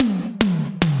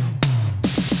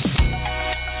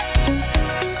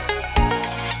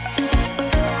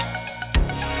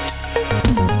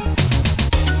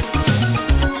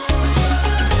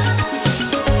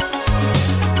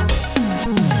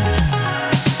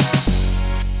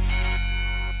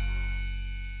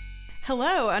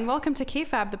Hello, and welcome to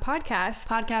KFAB, the podcast.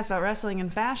 Podcast about wrestling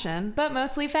and fashion. But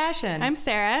mostly fashion. I'm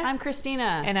Sarah. I'm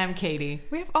Christina. And I'm Katie.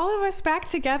 We have all of us back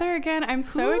together again. I'm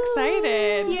so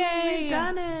excited. Yay. We've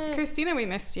done it. Christina, we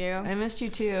missed you. I missed you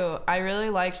too. I really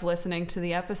liked listening to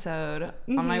the episode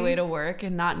on my way to work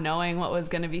and not knowing what was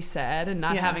going to be said and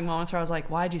not having moments where I was like,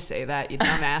 why'd you say that, you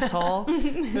dumb asshole?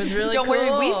 It was really Don't cool.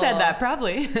 worry, we said that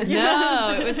probably.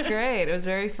 No, it was great. It was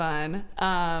very fun.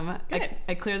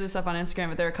 I cleared this up on Instagram,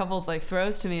 but there were a couple of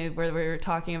throws to me where we were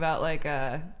talking about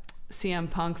CM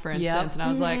Punk, for instance, and I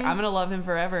was like, I'm gonna love him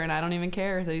forever, and I don't even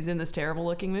care that he's in this terrible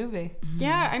looking movie.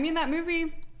 Yeah, I mean, that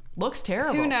movie looks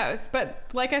terrible. Who knows? But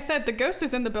like I said, the ghost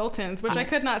is in the built-ins, which I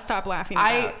could not stop laughing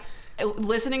about.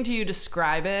 Listening to you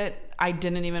describe it, I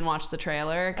didn't even watch the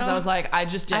trailer because I was like, I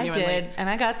just genuinely I did, and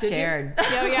I got scared.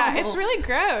 Oh yeah, it's really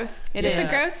gross. It's a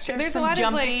gross. There's a lot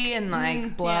jumpy of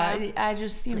and blood. Yeah. I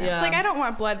just It's like I don't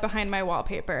want blood behind my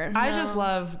wallpaper. I just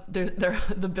love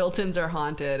the built-ins are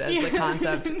haunted as the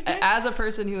concept. As a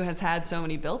person who has had so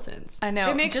many built-ins, I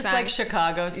know, it makes just sense. Like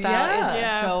Chicago style.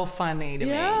 It's so funny to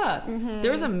me.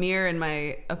 There was a mirror in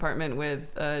my apartment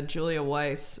with Julia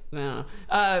Weiss. No,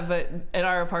 but in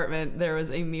our apartment there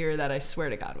was a mirror that I swear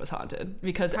to God was haunted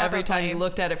because every time you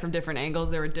looked at it from different angles,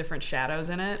 there were different shadows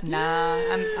in it. Nah,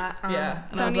 yeah.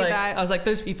 And Don't need that. I was like,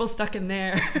 there's people stuck in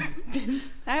there.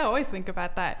 I always think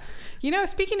about that. You know,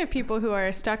 speaking of people who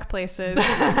are stuck places,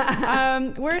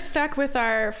 we're stuck with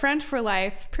our friend for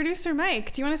life, producer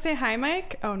Mike. Do you want to say hi,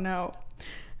 Mike? Oh, no.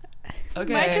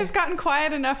 Okay. Mike has gotten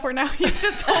quiet enough where now he's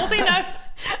just holding up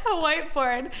a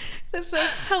whiteboard that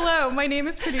says, "Hello, my name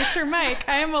is producer Mike.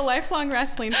 I am a lifelong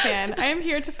wrestling fan. I am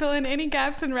here to fill in any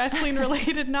gaps in wrestling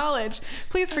related knowledge.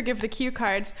 Please forgive the cue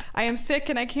cards. I am sick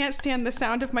and I can't stand the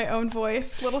sound of my own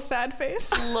voice." Little sad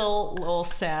face. Little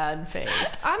sad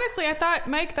face. Honestly, I thought,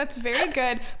 Mike, that's very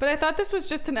good, but I thought this was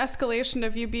just an escalation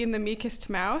of you being the meekest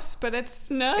mouse, but it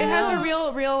has a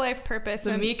real life purpose.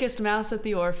 The meekest mouse at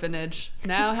the orphanage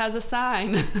now has a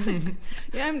sign.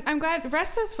 Yeah, I'm glad.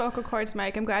 Rest those vocal cords,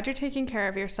 Mike. I'm glad you're taking care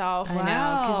of yourself. I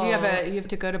know, because you have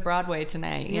to go to Broadway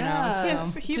tonight. You know, so.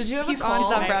 Yes, Did you have a he's cold?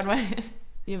 He's on Broadway.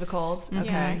 You have a cold? Okay.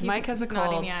 Yeah, Mike has a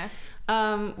cold. nodding yes.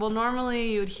 Well,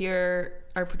 normally you would hear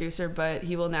our producer, but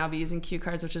he will now be using cue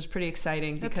cards, which is pretty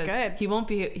exciting because he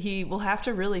will have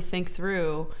to really think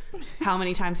through how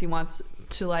many times he wants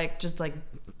to just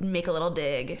make a little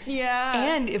dig.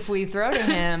 Yeah. And if we throw to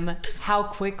him, how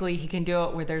quickly he can do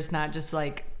it where there's not just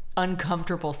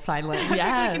uncomfortable silence.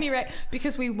 Yes. Right,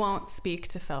 because we won't speak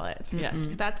to fill it. Yes.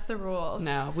 That's the rules.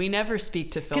 No, we never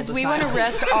speak to fill the silence. Because we want to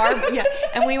rest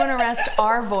and we want to rest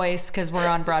our voice because we're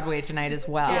on Broadway tonight as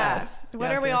well. Yes.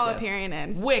 What are we all appearing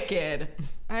in? Wicked.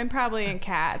 I'm probably in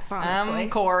Cats, honestly. I'm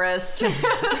chorus.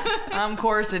 I'm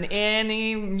chorus in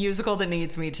any musical that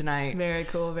needs me tonight. Very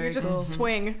cool. Very You're cool. just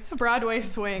swing, Broadway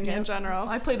swing in general.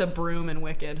 I play the broom in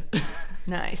Wicked.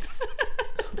 Nice.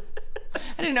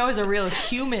 I didn't know it was a real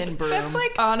human broom. That's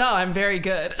oh no, I'm very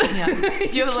good. Yeah.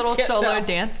 Do you have a little solo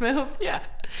dance move? Yeah.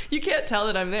 You can't tell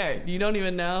that I'm there. You don't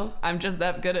even know. I'm just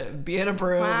that good at being a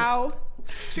broom. Wow.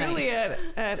 Truly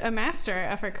a master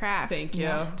of her craft. Thank you.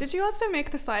 Yeah. Did you also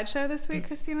make the slideshow this week,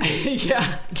 Christina?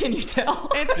 Yeah. Can you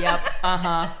tell? Yep.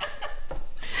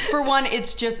 For one,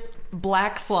 it's just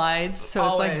black slides, so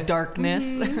Always. It's like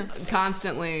darkness.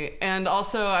 Constantly. And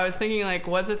also I was thinking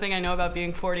what's the thing I know about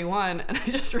being 41, and I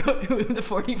just wrote who the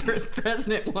 41st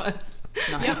president was.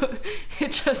 Nice. So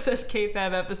it just says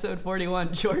KFAB episode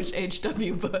 41, George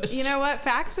H.W. Bush. You know what?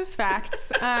 Facts is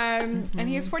facts. And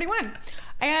he was 41.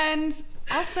 And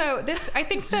also, I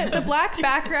think the black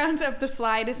background of the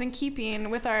slide is in keeping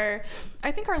with our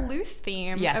loose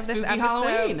theme of this Spooky episode.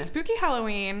 Halloween. Spooky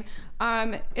Halloween.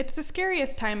 It's the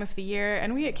scariest time of the year,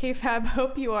 and we at KFAB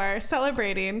hope you are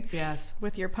celebrating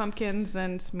with your pumpkins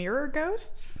and mirror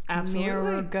ghosts. Absolutely.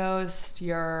 Mirror ghost,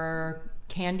 your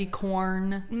candy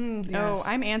corn. Oh,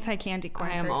 I'm anti-candy corn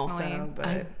I am personally. also,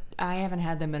 but I haven't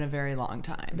had them in a very long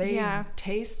time. they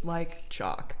taste like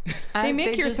chalk. They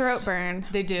make your throat burn.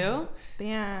 They do?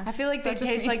 Yeah. I feel like they That just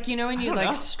taste means- when you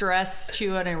know. stress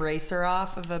chew an eraser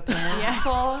off of a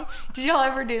pencil. Did y'all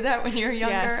ever do that when you were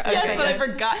younger? Yes. Okay, Yes, but I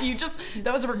forgot.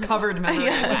 That was a recovered memory.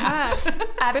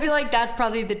 I feel like that's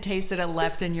probably the taste that it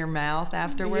left in your mouth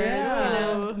afterwards. Yeah. You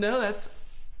know? No, that's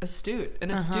astute.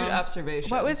 An astute observation.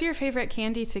 What was your favorite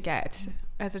candy to get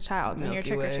as a child? when you were Milky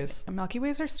trick-or-treating? Ways. Milky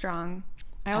Ways are strong.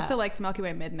 I also liked Milky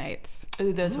Way Midnights.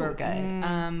 Ooh, those were good.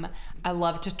 I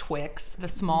loved Twix. The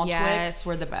small Yes. Twix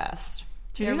were the best.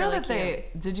 Did you know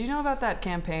did you know about that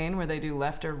campaign where they do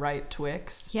left or right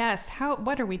Twix? Yes.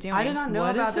 What are we doing? I did not know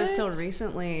What about is this it? till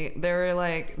recently. They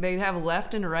were they have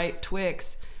left and right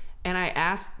Twix, And I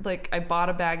asked, like, I bought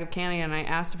a bag of candy and I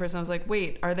asked the person, I was like,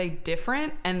 wait, are they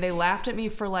different? And they laughed at me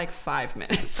for like 5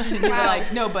 minutes. And you were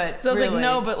like, no, but so I was really? like,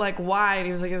 no, but like, why? And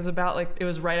he was like, it was about like, it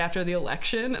was right after the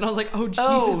election. And I was like, oh,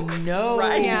 Jesus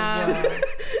Christ. Yeah.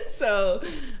 So,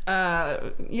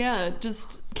 yeah,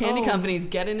 just candy companies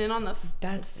getting in on the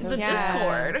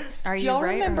Discord. Are you y'all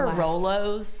remember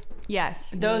Rolos?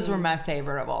 Yes. Those were my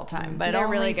favorite of all time. But They're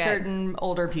only really good. certain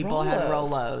older people had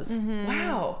Rolos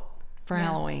Wow. for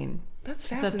Halloween. That's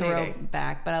It's a fascinating.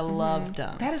 throwback, but I loved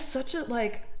them. That is such a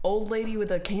like old lady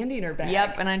with a candy in her bag.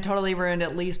 Yep, and I totally ruined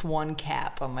at least one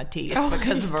cap on my teeth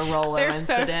because of a Rolo They're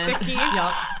incident. so sticky.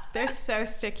 Yep. They're so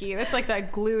sticky. That's like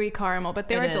that gluey caramel, but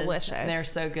they were It is. delicious. They're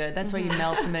so good. That's why you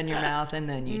melt them in your mouth and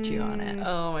then you chew on it.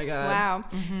 Oh my god. Wow.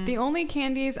 The only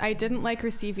candies I didn't like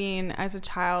receiving as a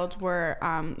child were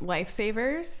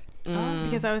Lifesavers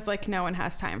because I was like, no one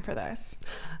has time for this.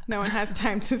 No one has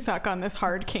time to suck on this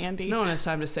hard candy. No one has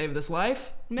time to save this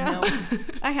life. No.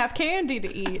 I have candy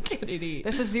to eat. Candy to eat.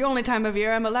 This is the only time of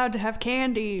year I'm allowed to have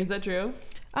candy. Is that true?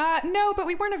 No, but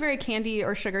we weren't a very candy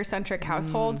or sugar centric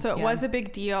household, so it was a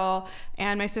big deal.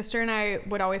 And my sister and I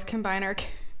would always combine our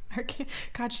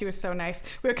God, she was so nice.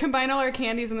 We would combine all our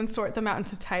candies and then sort them out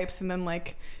into types, and then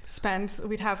like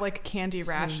we'd have like candy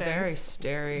rations. Very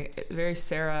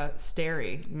Sarah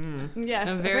Starry. Yes,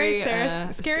 A a very, very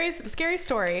Sarah, scary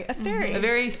story. A story. A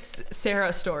very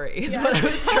Sarah story is what I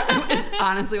was trying. Is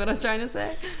honestly what I was trying to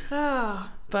say. Oh.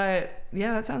 But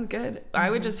yeah, that sounds good. I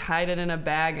would just hide it in a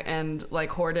bag and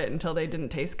like hoard it until they didn't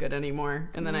taste good anymore,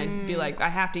 and then I'd be like, I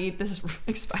have to eat this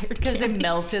expired Because it candy.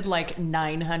 melted like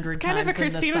 900 Kind times of a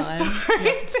in the Christina sun.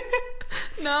 story.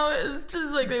 No, it's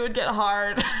just like they would get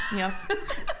hard. Yep.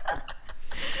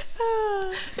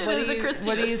 What is a Christina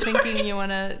What are you story? thinking? Do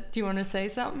you want to say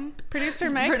something? Producer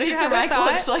Mike, do you Producer have a Mike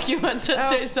thought? looks like he wants to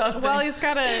say something. Well, he's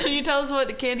got Can a. you tell us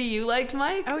what candy you liked,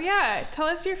 Mike? Oh yeah, tell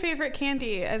us your favorite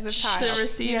candy as a child. To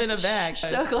receive in a bag.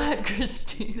 So glad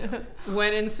Christina.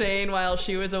 Went insane while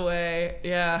she was away.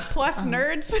 Yeah. Plus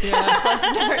nerds. Yeah. Plus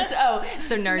nerds. Oh,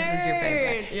 so nerds is your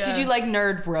favorite. Nerds. Yeah. Did you like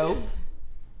nerd rope?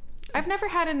 I've never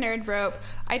had a nerd rope.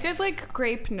 I did like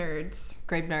grape nerds.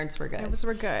 Grape nerds were good. Those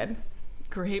were good.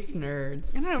 Grape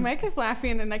nerds. I don't know. Mike is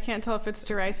laughing, and I can't tell if it's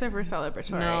derisive or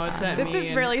celebratory. No, it's at This me is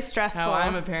and really stressful. How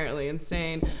I'm apparently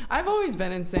insane. I've always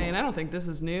been insane. I don't think this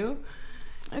is new.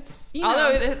 It's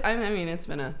Although I mean, it's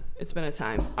been a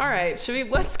time. All right,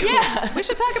 let's go. yeah, we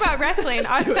should talk about wrestling.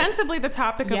 Ostensibly the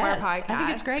topic of our Yes, podcast. I think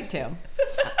it's great too.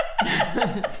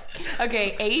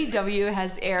 Okay, AEW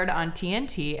has aired on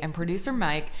TNT, and producer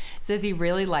Mike says he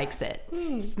really likes it.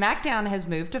 SmackDown has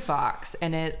moved to Fox,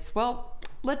 and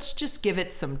let's just give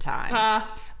it some time.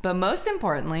 But most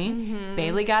importantly,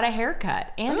 Bayley got a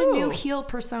haircut and a new heel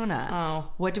persona.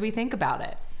 Oh. What do we think about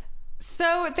it?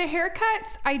 So the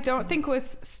haircut, I don't think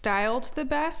was styled the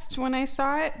best when I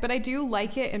saw it, but I do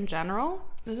like it in general.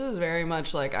 This is very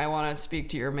much like I want to speak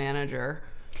to your manager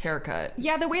haircut.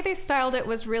 Yeah, the way they styled it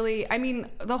was really, I mean,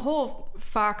 the whole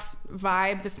Fox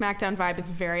vibe, the SmackDown vibe is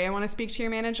very, I want to speak to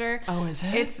your manager. Oh, is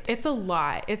it? It's a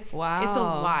lot. It's a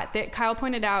lot. Kyle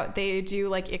pointed out they do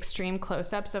like extreme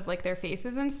close-ups of like their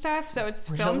faces and stuff, so it's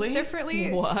filmed Really?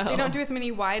 differently. Wow. They don't do as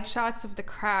many wide shots of the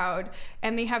crowd,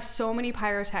 and they have so many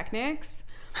pyrotechnics.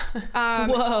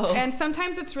 Whoa. And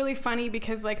sometimes it's really funny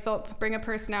because like they'll bring a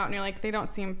person out and you're like, they don't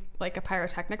seem like a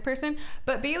pyrotechnic person.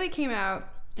 But Bayley came out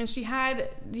and she had,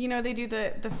 they do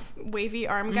the wavy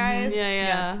arm guys.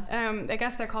 Yeah. I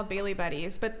guess they're called Bayley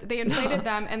buddies, but they inflated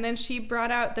them, and then she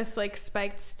brought out this like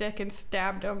spiked stick and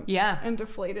stabbed them. Yeah. And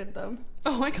deflated them.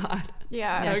 Oh my god.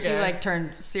 Yeah. Yeah, she Okay. like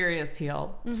turned serious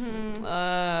heel.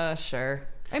 Sure.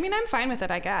 I mean, I'm fine with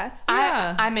it, I guess.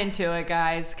 Yeah. I'm into it,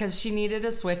 guys, because she needed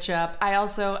a switch up. I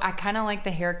kind of like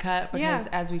the haircut because,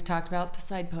 as we've talked about, the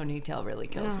side ponytail really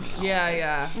kills me.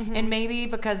 Yeah. And maybe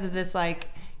because of this like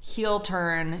heel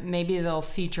turn, maybe they'll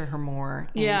feature her more,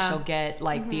 and she'll get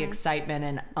like the excitement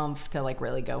and oomph to like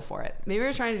really go for it. Maybe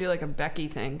we're trying to do like a Becky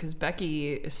thing because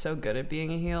Becky is so good at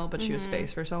being a heel, but she was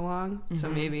face for so long. So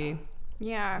maybe,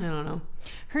 Yeah. I don't know.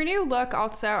 Her new look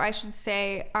also, I should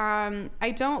say,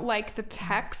 I don't like the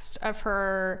text of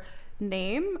her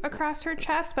name across her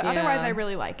chest, but otherwise I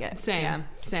really like it. Same.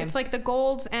 It's like the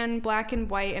gold and black and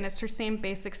white, and it's her same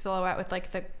basic silhouette with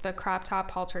like the crop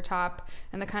top, halter top,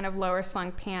 and the kind of lower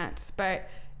slung pants, but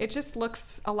it just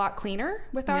looks a lot cleaner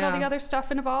without all the other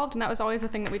stuff involved, and that was always the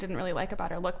thing that we didn't really like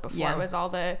about her look before, was all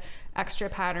the extra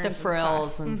patterns, The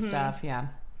frills and stuff. Yeah,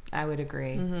 I would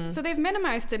agree. So they've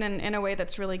minimized it in a way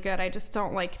that's really good. I just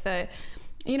don't like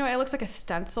it looks like a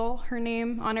stencil, her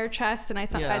name on her chest, and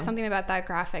something about that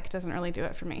graphic doesn't really do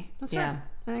it for me. That's Yeah.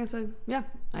 right. I think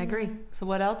I agree. So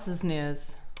what else is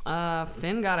news?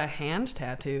 Finn got a hand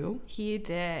tattoo. He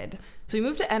did. So he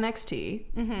moved to NXT.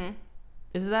 Mm-hmm.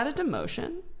 Is that a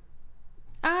demotion?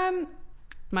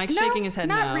 Mike's shaking his head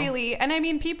no. Not really. And I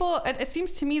mean, people, it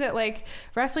seems to me that like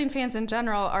wrestling fans in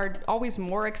general are always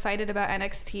more excited about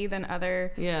NXT than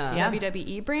other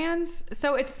WWE brands.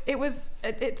 So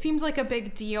it seems like a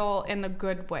big deal in the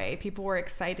good way. People were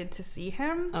excited to see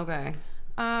him. Okay.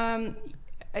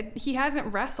 He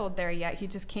hasn't wrestled there yet. He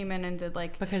just came in and did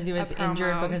like because he was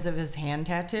injured because of his hand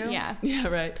tattoo. Yeah. Yeah.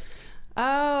 Right.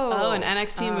 Oh. And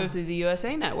NXT moved to the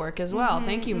USA Network as well.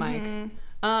 Thank you, Mike.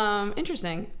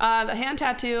 Interesting. The hand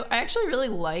tattoo, I actually really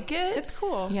like it. It's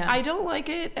cool. Yeah. I don't like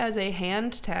it as a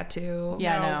hand tattoo.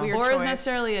 Yeah, no. Weird or choice. as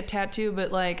necessarily a tattoo,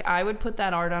 but like I would put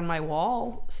that art on my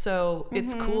wall. So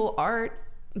it's cool art,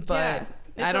 but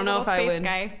I don't know if I would put it on my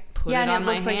hand. Yeah, and it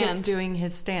looks like it's doing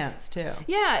his stance too.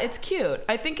 Yeah, it's cute.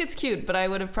 I think it's cute, but I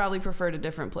would have probably preferred a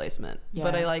different placement. Yeah.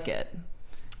 But I like it.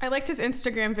 I liked his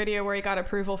Instagram video where he got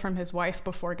approval from his wife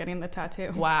before getting the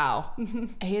tattoo. Wow.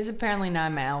 He is apparently not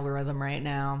in my algorithm right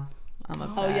now. I'm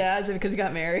upset. Oh, yeah? Is it because he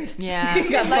got married? Yeah. He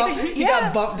got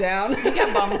bumped down. He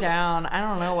got bumped down. I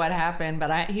don't know what happened,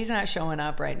 but he's not showing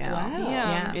up right now. Wow.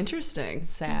 Yeah. Interesting.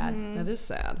 It's sad. That is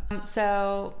sad.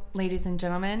 So, ladies and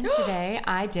gentlemen, today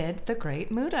I did The Great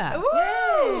Muta.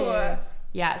 Ooh!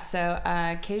 Yeah, so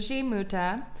Keiji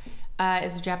Muta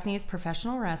is a Japanese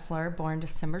professional wrestler born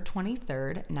December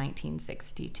 23rd,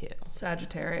 1962.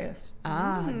 Sagittarius.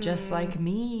 Just like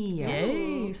me.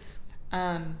 Yes.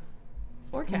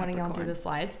 Or Capricorn. Want to go on through the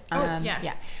slides? Yes.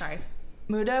 Yeah. Sorry.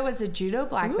 Muta was a judo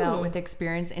black belt with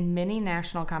experience in many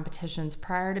national competitions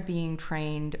prior to being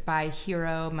trained by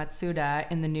Hiro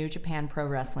Matsuda in the New Japan Pro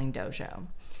Wrestling Dojo.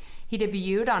 He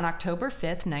debuted on October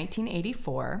 5th,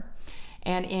 1984.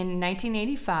 And in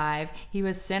 1985, he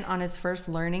was sent on his first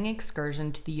learning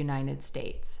excursion to the United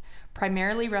States.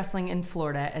 Primarily wrestling in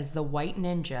Florida as the White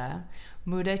Ninja,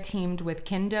 Muta teamed with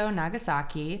Kendo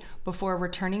Nagasaki before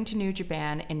returning to New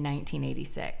Japan in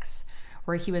 1986,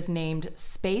 where he was named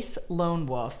Space Lone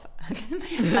Wolf,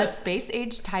 a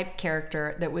space-age type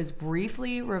character that was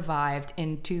briefly revived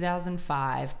in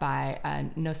 2005 by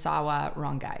Nosawa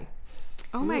Rongai.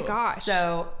 Oh my gosh.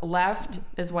 So left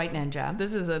is White Ninja.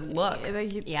 This is a look.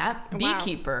 Yeah.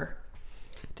 Beekeeper.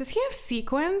 Does he have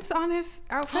sequins on his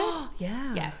outfit?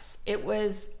 Yeah. Yes. It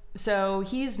was. So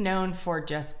he's known for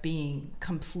just being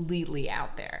completely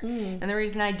out there. And the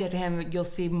reason I did him, you'll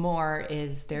see more,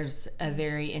 is there's a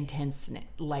very intense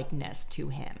likeness to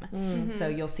him. So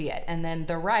you'll see it. And then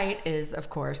the right is, of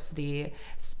course, the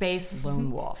Space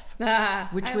Lone Wolf,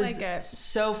 which was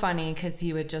so funny because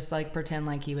he would just like pretend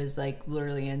like he was like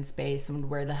literally in space and would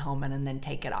wear the helmet and then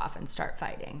take it off and start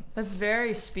fighting. That's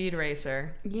very Speed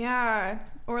Racer. Yeah.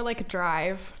 Or like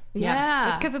Drive. Yeah.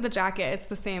 It's because of the jacket. It's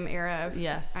the same era of...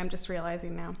 Yes. I'm just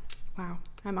realizing now. Wow.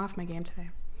 I'm off my game today.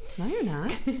 No, you're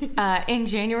not. In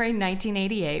January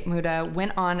 1988, Muta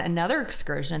went on another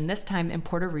excursion, this time in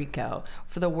Puerto Rico,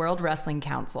 for the World Wrestling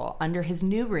Council under his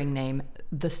new ring name,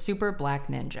 the Super Black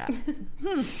Ninja.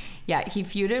 Yeah, he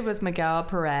feuded with Miguel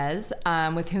Perez,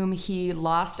 with whom he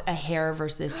lost a hair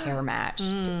versus hair match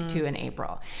to in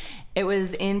April. It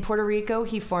was in Puerto Rico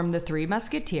he formed the Three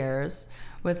Musketeers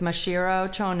with Mashiro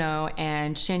Chono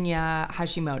and Shinya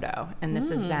Hashimoto. And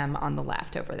this is them on the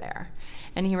left over there.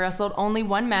 And he wrestled only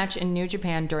one match in New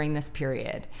Japan during this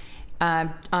period.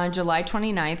 On July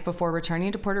 29th, before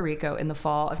returning to Puerto Rico in the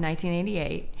fall of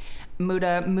 1988,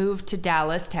 Muta moved to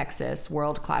Dallas, Texas,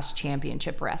 World Class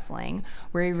Championship Wrestling,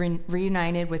 where he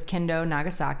reunited with Kendo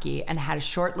Nagasaki and had a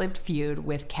short-lived feud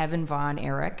with Kevin Von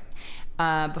Erich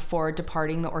before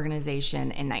departing the organization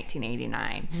in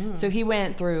 1989. So he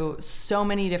went through so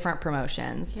many different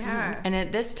promotions. Yeah. And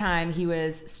at this time, he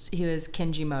was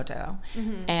Kenji Moto.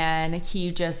 And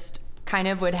he just kind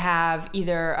of would have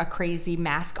either a crazy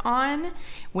mask on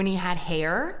when he had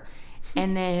hair.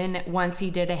 And then once he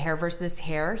did a hair versus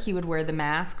hair, he would wear the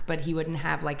mask, but he wouldn't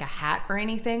have like a hat or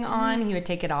anything on. He would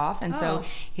take it off. And so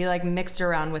he like mixed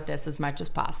around with this as much as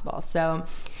possible. So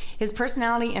his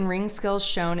personality and ring skills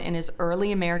shown in his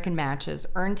early American matches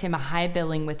earned him a high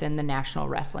billing within the National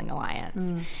Wrestling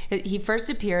Alliance. He first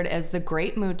appeared as the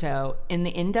Great Muto in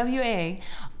the NWA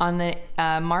on the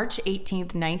March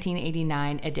 18th,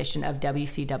 1989 edition of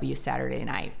WCW Saturday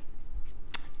Night.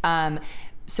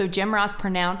 So Jim Ross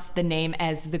pronounced the name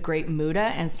as the Great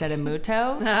Muta instead of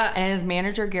Muto, and his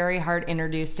manager Gary Hart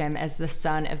introduced him as the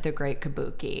son of the Great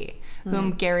Kabuki,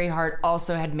 whom Gary Hart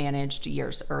also had managed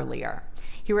years earlier.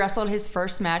 He wrestled his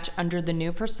first match under the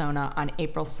new persona on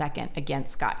April 2nd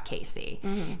against Scott Casey.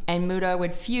 And Muta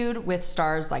would feud with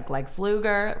stars like Lex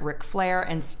Luger, Ric Flair,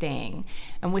 and Sting.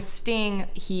 And with Sting,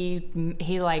 he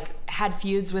like had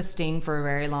feuds with Sting for a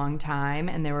very long time,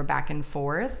 and they were back and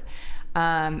forth.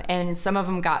 And some of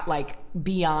them got like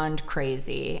beyond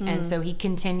crazy. And so he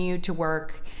continued to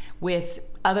work with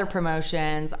other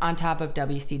promotions on top of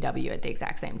WCW at the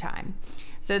exact same time.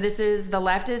 So the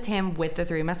left is him with the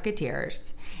Three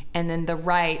Musketeers, and then the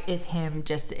right is him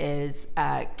just as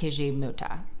Keiji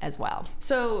Muta as well.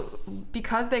 So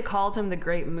because they called him the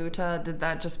Great Muta, did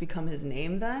that just become his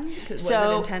name then? Was it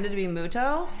intended to be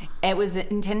Muto? It was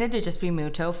intended to just be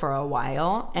Muto for a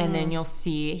while, and then you'll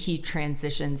see he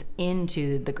transitions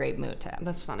into the Great Muta.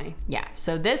 That's funny. Yeah.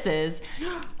 So this is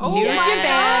New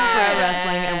Japan Pro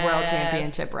Wrestling and World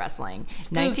Championship Wrestling,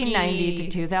 1990 to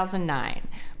 2009.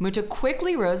 Muta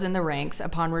quickly rose in the ranks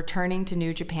upon returning to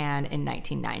New Japan in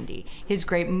 1990. His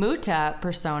Great Muta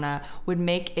persona would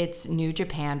make its New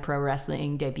Japan Pro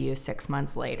Wrestling debut 6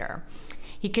 months later.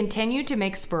 He continued to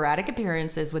make sporadic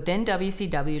appearances within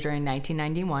WCW during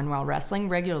 1991 while wrestling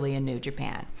regularly in New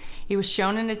Japan. He was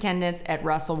shown in attendance at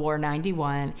Wrestle War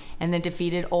 91 and then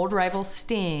defeated old rival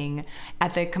Sting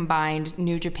at the combined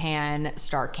New Japan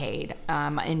Starrcade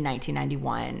in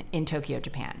 1991 in Tokyo,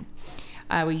 Japan.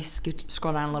 We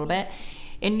scroll down a little bit.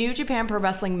 In New Japan Pro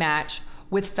Wrestling match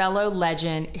with fellow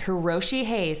legend Hiroshi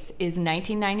Hayes is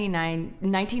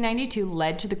 1992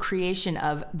 led to the creation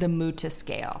of the Muta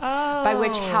scale, by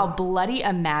which how bloody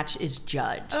a match is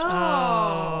judged.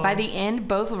 By the end,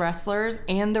 both wrestlers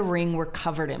and the ring were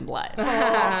covered in blood.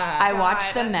 I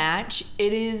watched the match.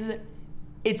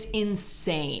 It's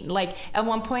insane. Like at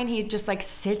one point he just like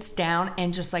sits down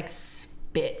and just like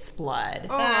spits blood.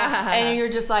 And you're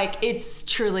just like, it's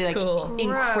truly like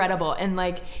incredible. And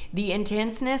like the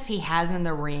intenseness he has in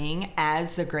the ring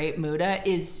as the Great Muta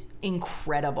is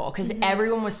incredible because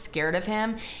everyone was scared of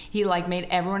him. He like made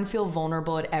everyone feel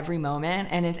vulnerable at every moment,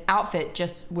 and his outfit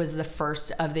just was the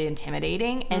first of the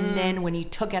intimidating. And then when he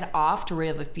took it off to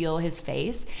really feel his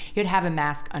face, he would have a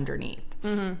mask underneath.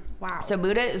 Wow. So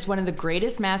Muta is one of the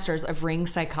greatest masters of ring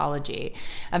psychology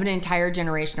of an entire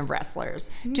generation of wrestlers.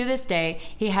 To this day,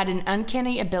 he had an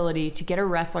uncanny ability to get a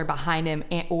wrestler behind him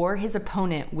or his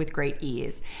opponent with great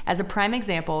ease. As a prime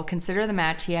example, consider the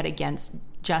match he had against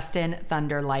Justin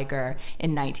Thunder Liger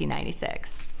in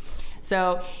 1996.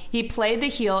 So he played the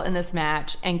heel in this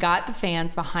match and got the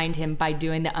fans behind him by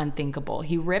doing the unthinkable.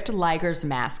 He ripped Liger's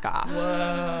mask off.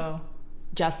 Whoa.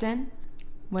 Justin?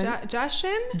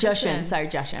 Justin. Sorry,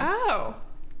 Justin. Oh.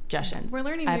 Justin. We're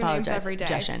learning new names every day.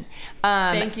 Justin.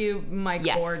 Thank you, Mike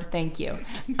Ward. Thank you.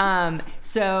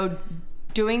 So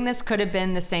doing this could have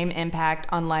been the same impact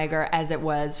on Liger as it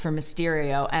was for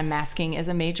Mysterio, and masking is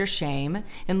a major shame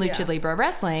in Lucha Libre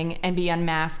wrestling, and be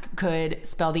unmasked could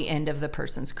spell the end of the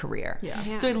person's career.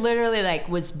 So he literally like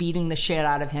was beating the shit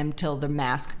out of him till the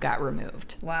mask got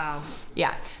removed. Wow.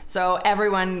 Yeah. So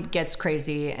everyone gets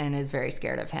crazy and is very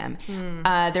scared of him.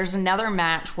 There's another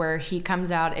match where he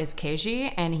comes out as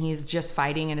Keiji and he's just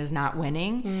fighting and is not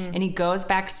winning. And he goes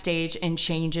backstage and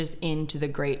changes into the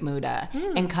Great Muta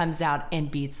and comes out and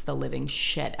beats the living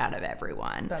shit out of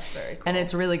everyone. That's very cool. And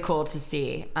it's really cool to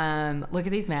see. Look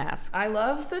at these masks. I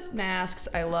love the masks.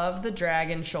 I love the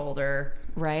dragon shoulder.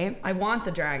 Right? I want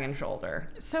the dragon shoulder.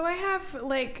 So I have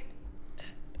like...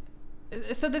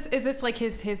 So is this like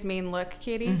his main look,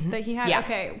 Katie, that he had? Yeah.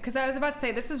 Okay, because I was about to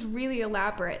say this is really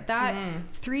elaborate. That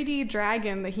 3D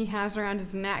dragon that he has around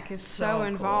his neck is so cool.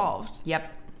 involved.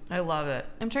 Yep. I love it.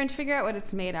 I'm trying to figure out what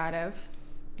it's made out of.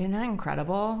 Isn't that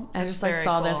incredible? I just like very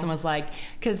saw cool. this and was like,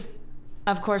 because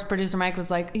of course producer Mike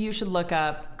was like, you should look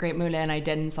up Great Muta, and I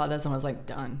did and saw this and was like,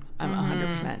 done. I'm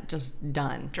 100% just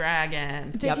done.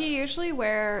 Dragon. Did he usually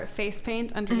wear face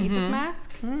paint underneath his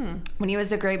mask? When he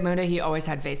was the Great Muta, he always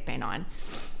had face paint on.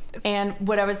 And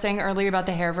what I was saying earlier about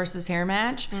the hair versus hair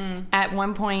match, at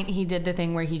one point he did the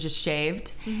thing where he just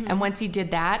shaved. And once he did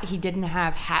that, he didn't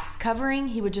have hats covering.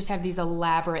 He would just have these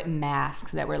elaborate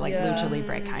masks that were like Lucha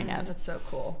Libre kind of. That's so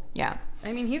cool. Yeah.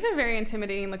 I mean, he's a very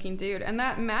intimidating looking dude. And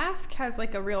that mask has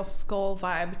like a real skull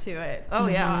vibe to it. Oh,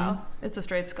 yeah. It's a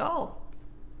straight skull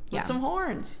with Yeah. some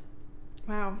horns.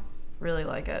 Wow. Really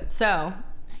like it. So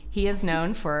he is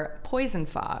known for poison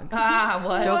fog.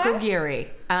 What? Dokogiri.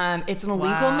 It's an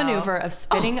illegal maneuver of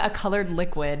spitting a colored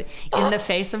liquid in the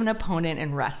face of an opponent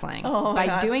in wrestling.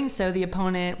 By doing so, the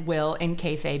opponent will, in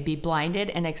kayfabe, be blinded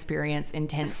and experience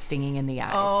intense stinging in the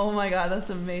eyes. Oh my god, that's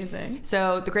amazing.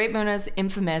 So the Great Muna's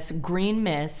infamous green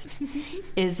mist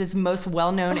is his most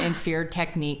well-known and feared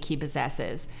technique he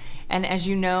possesses. And as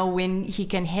you know, when he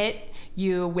can hit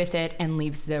you with it and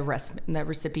leaves the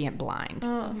recipient blind.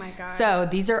 Oh my god. So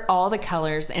these are all the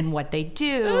colors and what they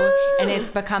do, and it's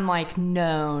become like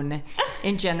known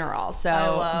in general.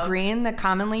 So green, the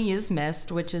commonly used mist,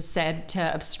 which is said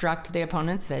to obstruct the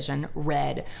opponent's vision.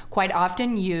 Red, quite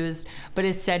often used, but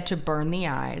is said to burn the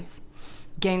eyes.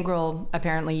 Gangrel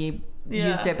apparently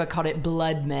used it, but called it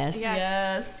blood mist.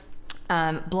 Yes.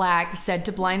 Black, said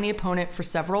to blind the opponent for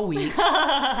several weeks.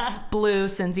 Blue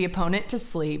sends the opponent to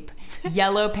sleep.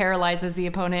 Yellow paralyzes the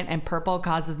opponent, and purple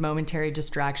causes momentary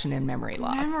distraction and memory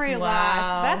loss. Memory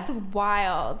loss. That's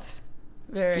wild.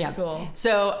 Very cool.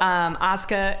 So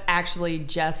Asuka actually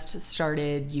just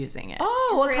started using it.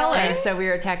 Oh, what color? And so we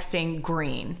were texting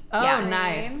green. Oh, yeah.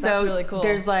 nice. So that's really cool.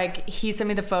 There's like, he sent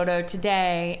me the photo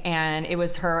today, and it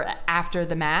was her after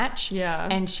the match. Yeah.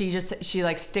 And she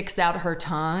like sticks out her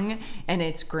tongue, and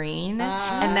it's green.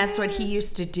 And that's what he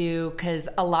used to do, because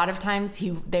a lot of times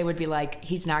they would be like,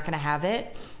 he's not going to have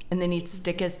it. And then he'd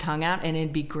stick his tongue out, and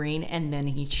it'd be green, and then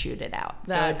he'd shoot it out.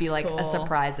 So it'd be like a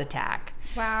surprise attack.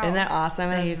 Wow. Isn't that awesome?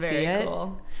 That's you very see it?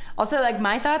 cool. Also, like,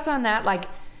 my thoughts on that, like,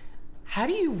 how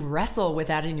do you wrestle with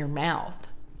that in your mouth?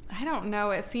 I don't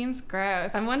know. It seems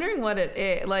gross. I'm wondering what it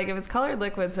is. Like, if it's colored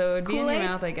liquid, so it would be in your Kool-Aid?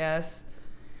 mouth, I guess.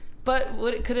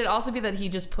 But could it also be that he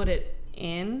just put it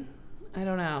in? I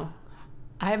don't know.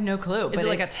 I have no clue. Is it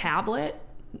like a tablet?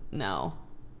 No.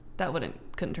 That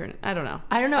couldn't turn it. I don't know.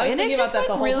 I don't know. I was And thinking it just about that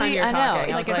the like whole time really, you were I know,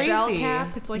 talking. it's like a gel crazy.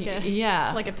 cap. It's like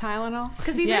a like a Tylenol.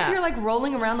 Because even if you're like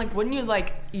rolling around, like, wouldn't you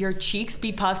like your cheeks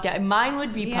be puffed out? Mine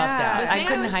would be puffed Yeah. out. The I thing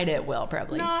couldn't I would- hide it at will,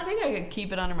 probably. No, I think I could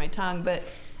keep it under my tongue, but I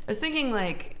was thinking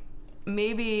like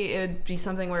maybe it would be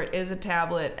something where it is a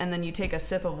tablet and then you take a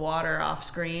sip of water off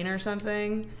screen or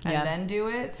something and then do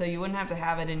it, so you wouldn't have to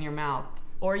have it in your mouth.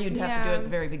 Or you'd have to do it at the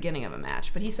very beginning of a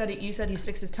match. But you said he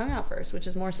sticks his tongue out first, which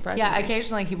is more surprising. Yeah, to me.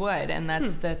 occasionally he would, and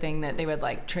that's the thing that they would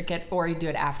like trick it, or he'd do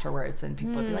it afterwards, and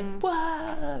people would be like,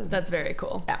 "Whoa!" That's very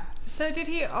cool. Yeah. So did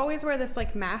he always wear this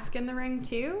like mask in the ring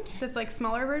too? This like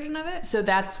smaller version of it? So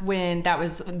that's when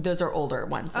those are older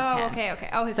ones. Of him. Okay.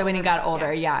 Oh, his So when he older got mask,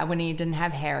 older, yeah, when he didn't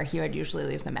have hair, he would usually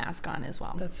leave the mask on as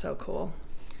well. That's so cool.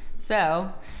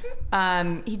 So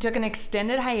he took an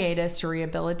extended hiatus to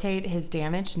rehabilitate his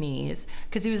damaged knees,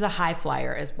 because he was a high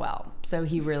flyer as well. So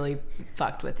he really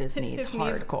fucked with his knees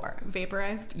hardcore.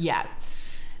 Vaporized. Yeah.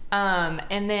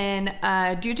 And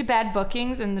then due to bad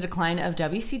bookings and the decline of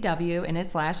WCW in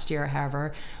its last year,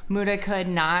 however, Muta could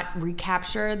not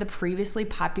recapture the previously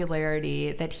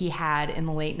popularity that he had in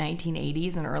the late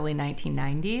 1980s and early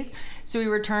 1990s. So he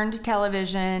returned to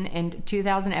television in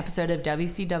 2000 episode of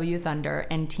WCW Thunder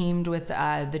and teamed with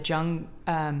the Jung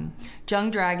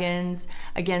Dragons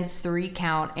against 3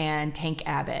 Count and Tank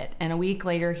Abbott. And a week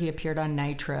later, he appeared on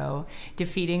Nitro,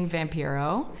 defeating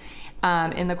Vampiro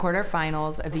in the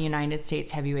quarterfinals of the United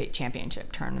States Heavyweight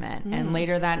Championship tournament. And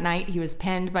later that night, he was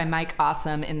pinned by Mike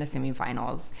Awesome in the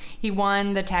semifinals. He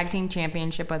won the tag team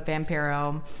championship with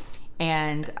Vampiro.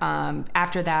 And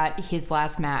after that, his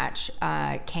last match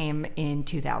came in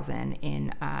 2000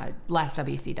 in last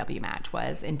WCW match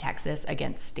was in Texas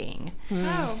against Sting.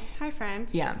 Oh, hi friend.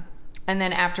 Yeah. And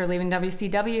then after leaving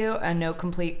WCW, a no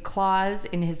complete clause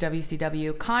in his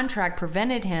WCW contract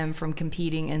prevented him from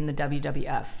competing in the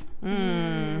WWF.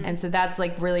 And so that's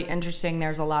like really interesting.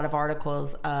 There's a lot of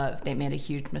articles of they made a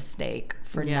huge mistake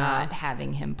for not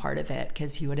having him part of it,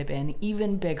 because he would have been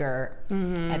even bigger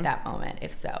at that moment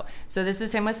if so. So this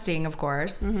is him with Sting, of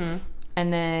course. And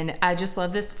then I just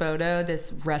love this photo,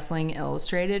 this Wrestling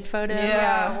Illustrated photo.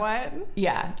 Yeah, what?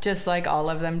 Yeah, just like all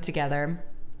of them together.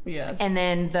 Yes. And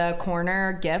then the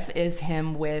corner gif is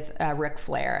him with Ric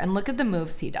Flair. And look at the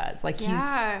moves he does. Like, he's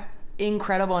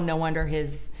incredible. And no wonder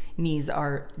his knees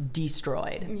are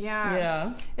destroyed.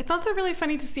 Yeah. It's also really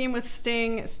funny to see him with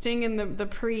Sting in the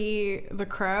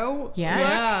Crow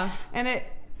Yeah. look. And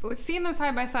seeing them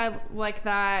side by side like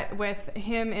that with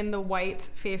him in the white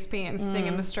face paint and Sting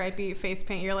in the stripy face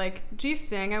paint, you're like, gee,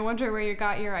 Sting, I wonder where you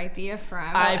got your idea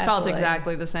from. I felt absolutely.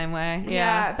 exactly the same way.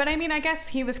 Yeah, but I mean, I guess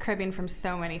he was cribbing from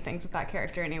so many things with that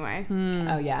character anyway.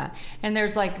 Oh, yeah. And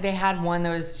there's like, they had one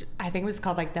that was, I think it was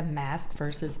called like the Mask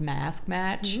versus Mask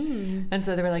match. And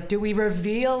so they were like, do we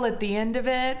reveal at the end of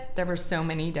it? There were so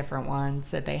many different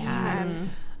ones that they had.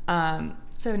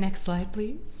 So next slide,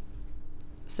 please.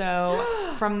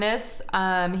 So from this,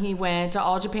 he went to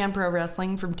All Japan Pro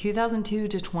Wrestling from 2002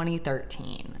 to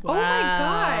 2013. Wow. Oh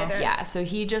my God. Yeah, so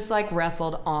he just like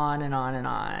wrestled on and on and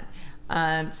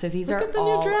on. So these Look are at the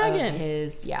all new dragon. of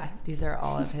his, these are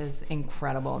all of his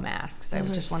incredible masks. I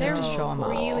just wanted to show them all.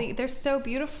 Really, they're so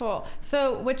beautiful.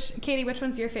 So Katie, which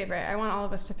one's your favorite? I want all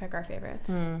of us to pick our favorites.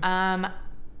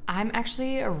 I'm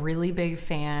actually a really big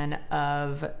fan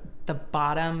of the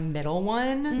bottom middle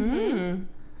one. Mm-hmm.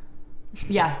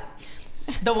 Yeah.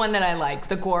 The one that I like,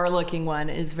 the gore looking one,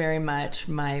 is very much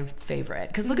my favorite.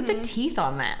 Because look at the teeth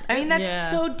on that. I mean,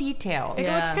 that's so detailed. It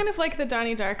looks kind of like the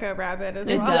Donnie Darko rabbit as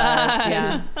It well. does,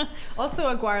 yes. Also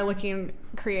a Gwar looking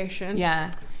creation.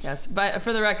 Yeah. Yes, but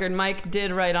for the record, Mike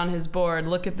did write on his board,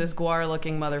 "Look at this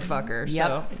Gwar-looking motherfucker."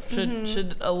 Yep. So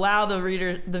should allow the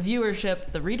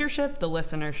viewership, the readership, the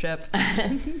listenership,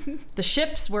 the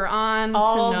ships we're on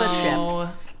All to the know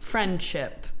ships.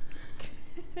 friendship.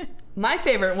 My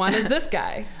favorite one is this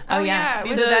guy. Oh, yeah.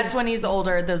 yeah. So that's when he's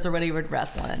older. Those are what he would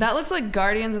wrestle in. That looks like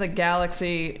Guardians of the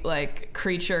Galaxy like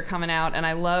creature coming out, and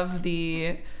I love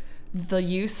the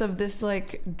use of this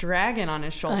like dragon on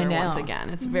his shoulder once again.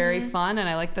 It's very fun, and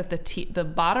I like that the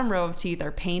bottom row of teeth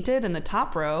are painted, and the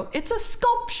top row it's a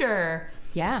sculpture.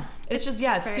 Yeah. It's just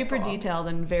it's super cool. detailed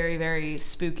and very, very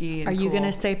spooky. And Are you cool.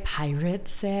 gonna say pirate,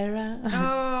 Sarah?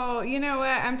 Oh, you know what?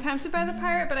 I'm tempted by the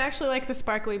pirate, but I actually like the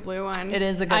sparkly blue one. It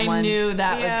is a good one. I knew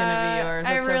that was gonna be yours.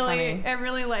 That's so funny. I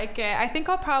really like it. I think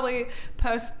I'll probably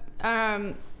post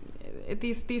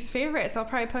these favorites. I'll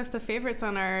probably post the favorites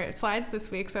on our slides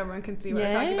this week so everyone can see what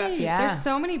we're talking about. Yeah. There's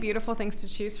so many beautiful things to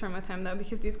choose from with him though,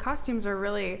 because these costumes are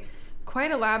really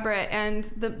quite elaborate, and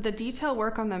the detail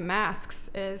work on the masks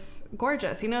is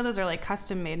gorgeous. You know, those are like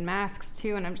custom made masks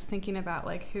too, and I'm just thinking about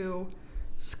like who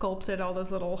sculpted all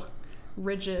those little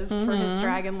ridges for his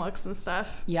dragon looks and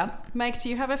stuff. Yep. Mike, do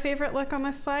you have a favorite look on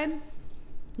this slide?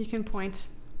 You can point.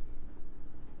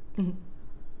 Oh,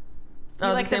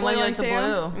 like the same the one blue you like the one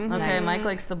blue. too? Okay, Nice. Mike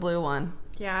likes the blue one.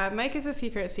 Yeah, Mike is a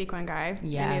secret sequin guy.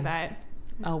 Yeah. I knew that.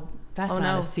 Oh, that's Oh,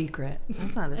 not no. a secret.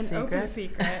 That's not a An open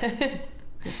secret.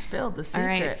 You spilled the secret. All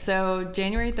right, so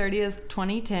January 30th,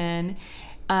 2010,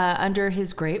 under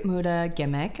his Great Muda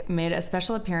gimmick, made a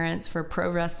special appearance for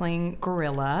Pro Wrestling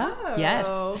Guerrilla. Oh. Yes.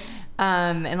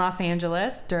 In Los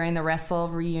Angeles during the Wrestle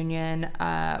Reunion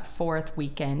 4th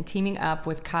weekend, teaming up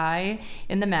with Kai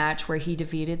in the match where he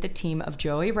defeated the team of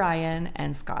Joey Ryan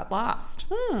and Scott Lost.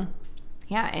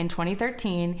 Yeah, in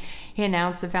 2013, he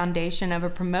announced the foundation of a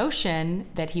promotion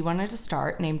that he wanted to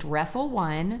start named Wrestle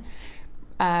One,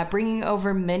 bringing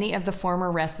over many of the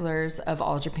former wrestlers of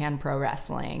All Japan Pro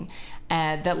Wrestling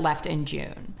that left in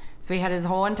June. So he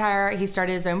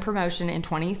started his own promotion in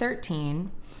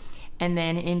 2013. And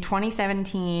then in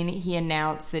 2017, he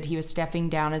announced that he was stepping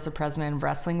down as a president of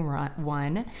Wrestling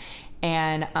One,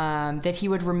 and that he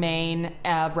would remain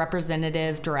a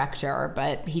representative director,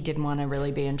 but he didn't want to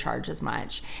really be in charge as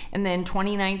much. And then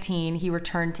 2019, he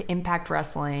returned to Impact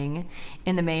Wrestling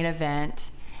in the main event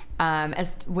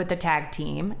with the tag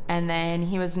team. And then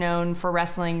he was known for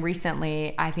wrestling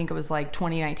recently. I think it was like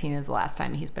 2019 is the last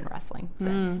time he's been wrestling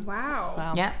since.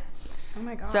 Wow. Yeah. Oh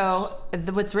my gosh. So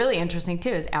what's really interesting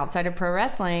too is outside of pro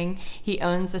wrestling, he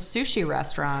owns a sushi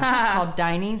restaurant called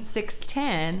Dining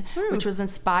 610, which was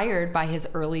inspired by his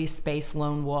early Space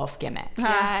Lone Wolf gimmick.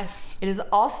 Yes. It is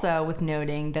also with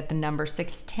noting that the number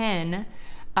 610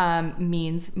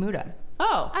 means Muda.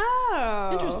 Oh.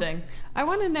 Interesting. I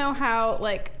want to know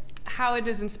how it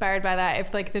is inspired by that.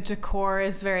 If like the decor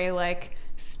is very like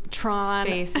Tron.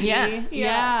 Spacey. Yeah.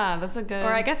 Yeah, that's a good.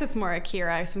 Or I guess it's more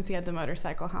Akira since he had the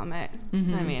motorcycle helmet. I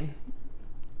mean,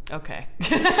 okay.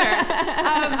 Sure.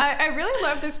 I really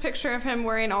love this picture of him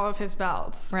wearing all of his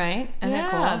belts. Right? Isn't that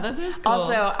cool? That is cool.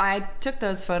 Also, I took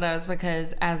those photos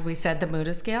because, as we said, the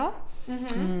Muda scale.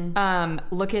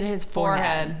 Look at his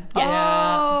forehead. Yes.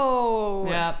 Oh.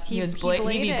 Yep. He was he be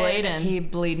bladed. blading. He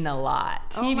bleeding a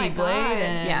lot. Oh He my be God.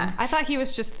 blading. Yeah. I thought he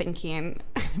was just thinking,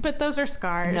 but those are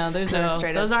scars. No, those are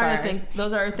straight up those aren't scars.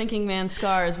 those are thinking man's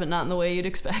scars, but not in the way you'd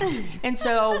expect. And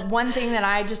so one thing that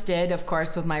I just did, of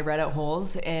course, with my Reddit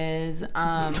holes is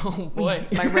Oh boy.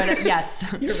 my Reddit yes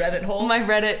Your Reddit holes? my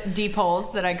Reddit deep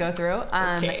holes that I go through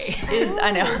Okay. is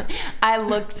I know I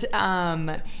looked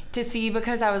to see,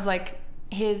 because I was like,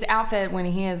 his outfit when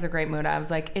he has a great mood, I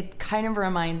was like, it kind of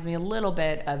reminds me a little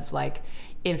bit of like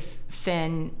if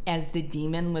Finn as the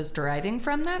demon was deriving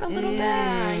from that a little bit.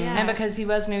 Yeah. And because he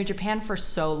was New Japan for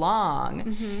so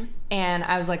long, And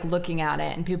I was like looking at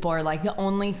it, and people are like, the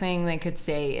only thing they could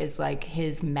say is like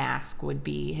his mask would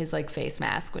be, his like face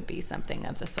mask would be something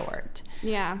of the sort.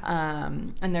 Yeah.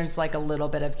 And there's like a little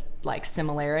bit of like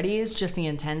similarities, just the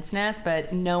intenseness,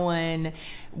 but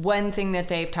one thing that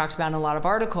they've talked about in a lot of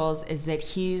articles is that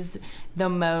he's the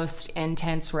most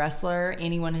intense wrestler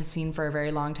anyone has seen for a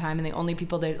very long time, and the only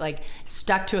people that like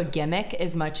stuck to a gimmick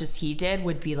as much as he did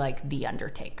would be like The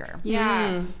Undertaker.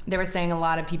 Yeah. They were saying a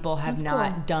lot of people have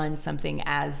not done something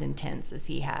as intense as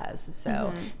he has,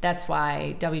 so that's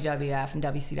why WWF and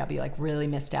WCW like really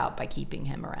missed out by keeping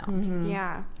him around.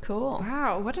 Yeah. Cool.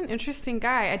 Wow, what an interesting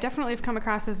guy. I definitely have come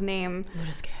across his name,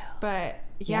 but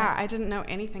yeah, I didn't know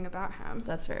anything about him.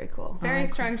 That's very cool. Very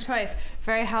strong choice.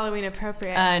 Very Halloween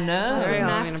appropriate. I know. Lots of Very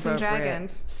masks Halloween and appropriate.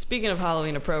 dragons. Speaking of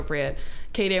Halloween appropriate,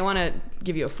 Katie, I want to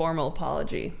give you a formal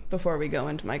apology before we go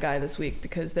into my guy this week,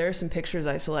 because there are some pictures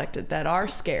I selected that are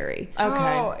scary.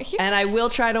 Oh, And I will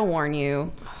try to warn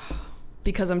you,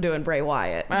 because I'm doing Bray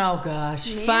Wyatt. Oh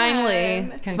gosh. Man.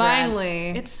 Finally.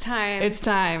 It's time. It's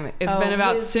time. It's been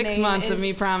about his 6 name months of is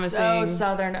me promising. So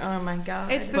Southern. Oh my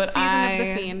god. It's the but season I of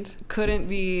the Fiend. couldn't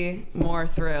be more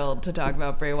thrilled to talk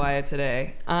about Bray Wyatt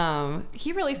today.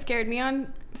 He really scared me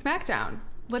on SmackDown.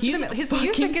 Legitimately. His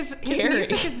fucking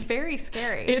music is very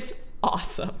scary. It's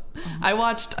awesome. I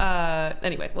watched,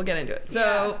 anyway, we'll get into it.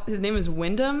 So his name is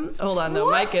Wyndham. Hold on, though.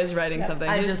 Mike is writing something.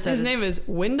 His name is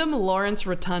Wyndham Lawrence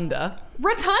Rotunda.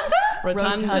 Rotunda?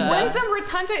 Rotunda. Wyndham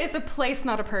Rotunda is a place,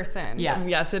 not a person. Yeah.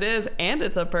 Yes, it is, and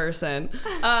it's a person.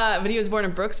 But he was born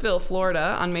in Brooksville,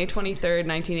 Florida on May 23rd,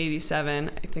 1987.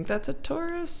 I think that's a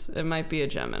Taurus. It might be a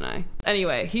Gemini.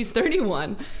 Anyway, he's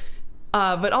 31.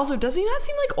 But also, does he not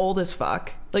seem like old as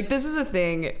fuck? Like, this is a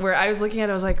thing where I was looking at it,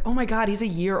 I was like, oh my god, he's a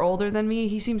year older than me.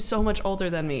 He seems so much older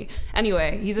than me.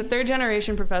 Anyway, he's a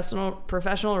third-generation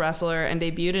professional wrestler and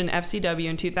debuted in FCW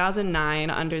in 2009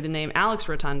 under the name Alex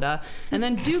Rotunda and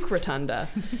then Duke Rotunda.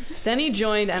 Then he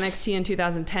joined NXT in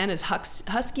 2010 as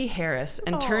Husky Harris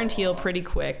and turned heel pretty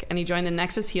quick, and he joined the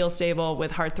Nexus heel stable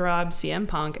with heartthrob CM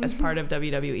Punk as part of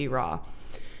WWE Raw.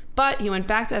 But he went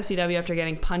back to FCW after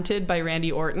getting punted by Randy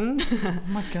Orton. Oh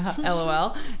my god.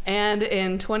 LOL. And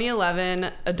in 2011,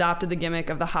 adopted the gimmick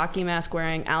of the hockey mask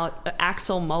wearing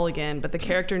Axel Mulligan, but the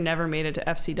character never made it to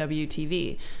FCW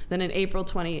TV. Then in April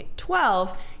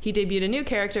 2012, he debuted a new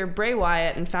character, Bray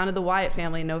Wyatt, and founded the Wyatt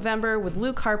family in November with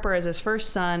Luke Harper as his first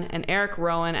son and Eric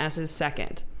Rowan as his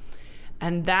second.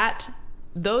 And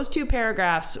those two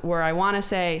paragraphs were, I want to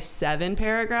say, 7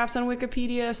 paragraphs on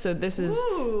Wikipedia. So this is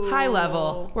high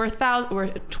level. We're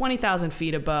 20,000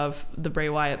 feet above the Bray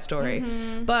Wyatt story.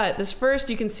 But this first,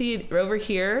 you can see over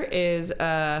here is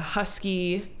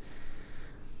Husky,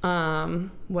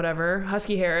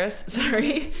 Husky Harris.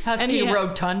 Sorry, Husky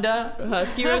Rotunda.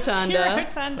 Husky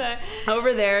Rotunda.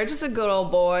 Over there, just a good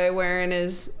old boy wearing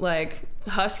his like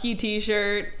Husky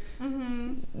t-shirt.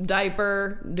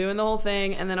 Diaper, doing the whole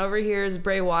thing. And then over here is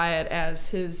Bray Wyatt as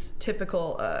his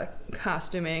typical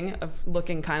costuming of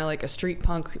looking kind of like a street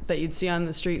punk that you'd see on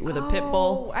the street with a pit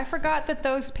bull. I forgot that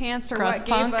those pants are Crust what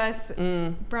punk? gave us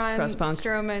Braun Crust punk.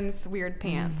 Strowman's weird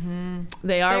pants.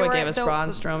 They are They what were gave us the- Braun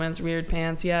Strowman's weird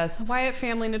pants, yes. Wyatt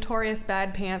family notorious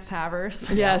bad pants havers.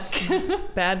 Yes,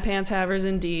 bad pants havers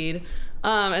indeed.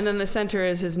 And then the center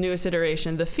is his newest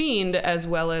iteration, The Fiend, as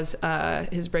well as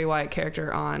his Bray Wyatt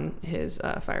character on his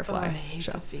Firefly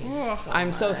show.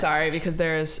 I'm so sorry because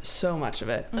there is so much of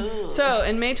it. So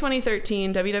in May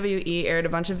 2013, WWE aired a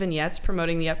bunch of vignettes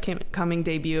promoting the upcoming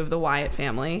debut of the Wyatt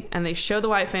family, and they show the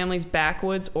Wyatt family's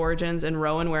backwoods origins and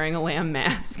Rowan wearing a lamb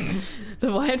mask.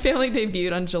 The Wyatt family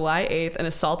debuted on July 8th and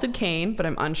assaulted Kane, but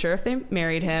I'm unsure if they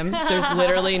married him. There's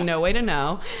literally no way to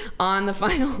know. On the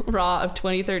final Raw of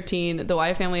 2013, the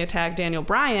Wyatt family attacked Daniel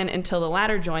Bryan until the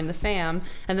latter joined the fam,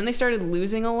 and then they started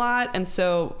losing a lot, and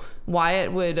so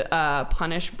Wyatt would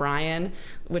punish Bryan,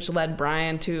 which led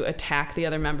Bryan to attack the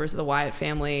other members of the Wyatt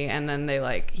family, and then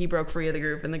he broke free of the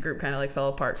group, and the group kind of fell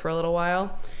apart for a little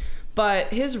while. But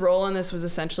his role in this was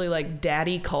essentially like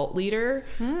daddy cult leader.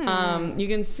 You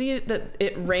can see that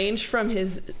it ranged from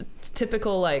his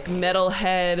typical like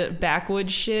metalhead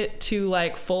backwoods shit to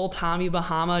like full Tommy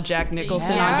Bahama, Jack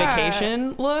Nicholson on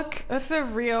vacation look. That's a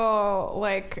real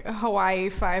like Hawaii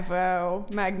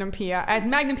 5-0 Magnum PI.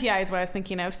 Magnum PI is what I was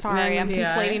thinking of. Sorry, Magnum I'm PI.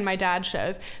 conflating my dad's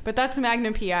shows. But that's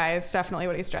Magnum PI is definitely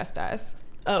what he's dressed as.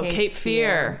 Oh, Cape Fear.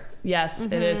 Fear. Yes,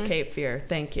 it is Cape Fear.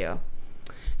 Thank you.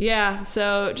 Yeah,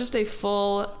 so just a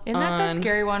full Isn't that the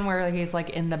scary one where he's like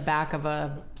in the back of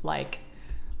a like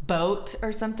boat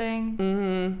or something?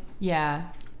 Mm-hmm. Yeah.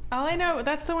 All I know,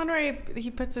 that's the one where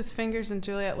he puts his fingers in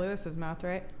Juliette Lewis's mouth,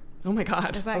 right? Oh my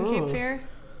god. Is that in Cape Fear?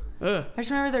 Ugh. I just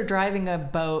remember they're driving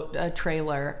a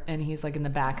trailer, and he's like in the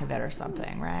back of it or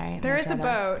something, right? There is a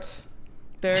boat.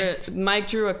 Mike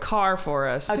drew a car for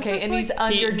us. Okay, and he's He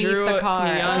underneath drew the it- car.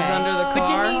 he was Okay. under the But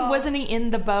car. wasn't he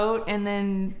in the boat and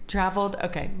then traveled?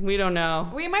 Okay. We don't know.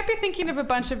 We might be thinking of a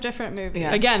bunch of different movies.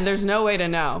 Yeah. Again, there's no way to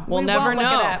know. We'll We never won't look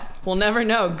know. it up. We'll never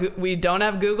know. We don't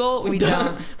have Google. We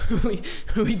don't.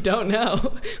 we don't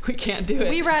know. We can't do it.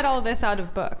 We read all this out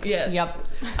of books. Yes. Yep.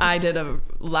 I did a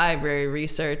library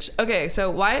research. Okay, so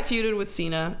Wyatt feuded with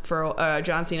Cena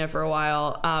John Cena for a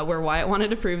while, where Wyatt wanted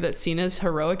to prove that Cena's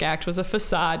heroic act was a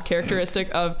facade characteristic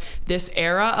of this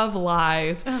era of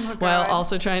lies, while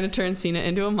also trying to turn Cena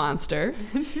into a monster.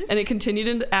 And it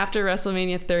continued after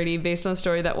WrestleMania 30, based on a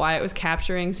story that Wyatt was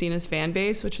capturing Cena's fan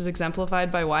base, which was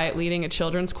exemplified by Wyatt leading a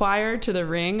children's choir to the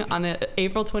ring on the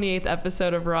April 28th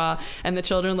episode of Raw, and the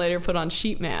children later put on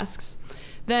sheep masks.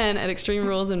 Then, at Extreme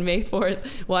Rules on May 4th,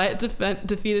 Wyatt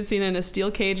defeated Cena in a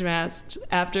steel cage match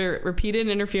after repeated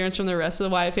interference from the rest of the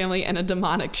Wyatt family and a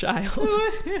demonic child.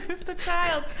 Who's the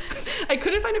child? I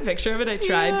couldn't find a picture of it. I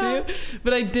tried to,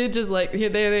 but I did just like, here,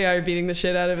 there they are beating the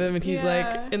shit out of him, and he's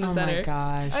like in the center. Oh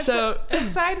my gosh. So, A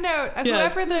side note,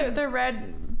 Yes. whoever the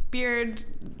red beard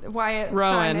Wyatt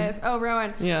Rowan. son is. Oh,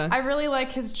 Rowan. Yeah. I really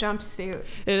like his jumpsuit.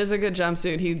 it is a good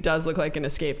jumpsuit. He does look like an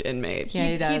escaped inmate.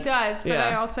 Yeah, he does. He does, but Yeah.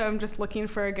 I also am just looking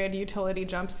for a good utility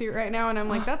jumpsuit right now, and I'm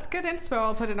like, that's good inspo.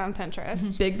 I'll put it on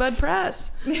Pinterest. Big Bud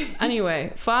Press.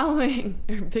 Anyway, following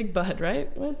Big Bud,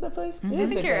 right? What's that place? It is I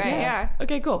think Big you're Bud, right, yes. yeah.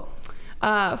 Okay, cool.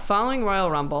 Following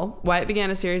Royal Rumble, Wyatt began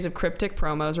a series of cryptic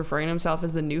promos referring to himself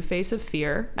as the new face of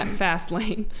fear at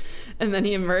Fastlane. And then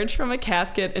he emerged from a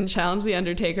casket and challenged The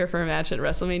Undertaker for a match at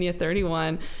WrestleMania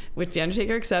 31, which The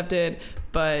Undertaker accepted,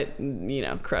 but,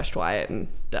 crushed Wyatt and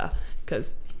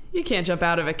because you can't jump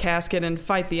out of a casket and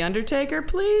fight The Undertaker,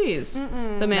 please. The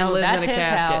man No, lives in that's a his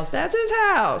casket. house. That's his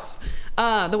house.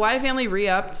 The Wyatt family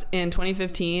re-upped in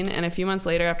 2015, and a few months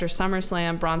later, after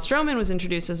SummerSlam, Braun Strowman was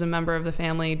introduced as a member of the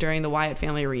family during the Wyatt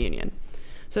family reunion.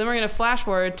 So then we're going to flash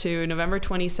forward to November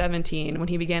 2017, when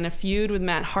he began a feud with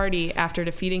Matt Hardy after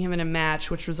defeating him in a match,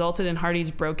 which resulted in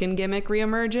Hardy's broken gimmick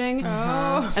reemerging.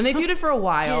 Oh. And they feuded for a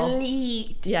while.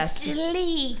 Delete. Yes.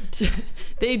 Delete.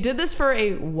 They did this for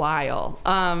a while.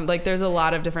 There's a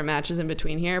lot of different matches in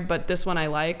between here, but this one I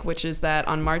like, which is that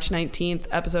on March 19th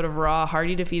episode of Raw,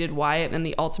 Hardy defeated Wyatt in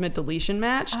the Ultimate Deletion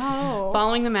match. Oh.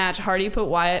 Following the match, Hardy put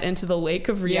Wyatt into the Lake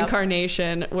of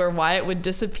Reincarnation, where Wyatt would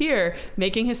disappear,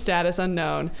 making his status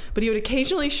unknown. But he would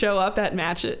occasionally show up at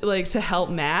match to help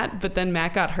Matt, but then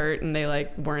Matt got hurt and they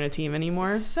weren't a team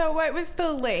anymore. So what was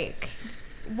the lake?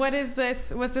 What is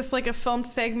this? Was this like a film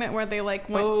segment where they went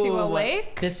to a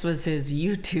lake? This was his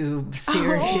YouTube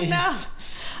series. Oh no.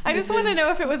 I just want to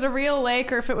know if it was a real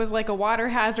lake or if it was like a water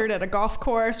hazard at a golf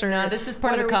course or No, this is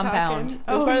part what of the are we compound. talking?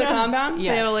 It was part of the compound?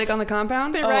 Yes. They had a lake on the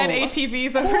compound? They ride Oh, ATVs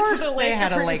of over to course the lake. they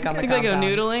had a every- lake on the I think they go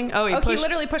compound. noodling. Oh, he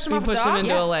literally pushed him off a pushed dock? him into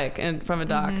Yeah. a lake and from a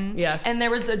dock. Yes. And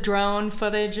there was a drone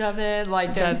footage of it.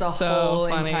 There's That's the so whole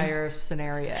funny. entire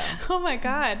scenario. Oh my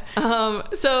god.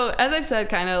 So as I've said,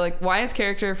 kind of Wyatt's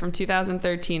character from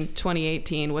 2013 to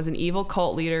 2018 was an evil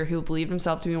cult leader who believed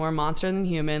himself to be more monster than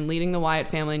human, leading the Wyatt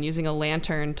family and using a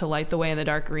lantern to light the way in the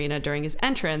dark arena during his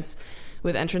entrance,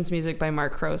 with entrance music by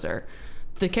Mark Crozer.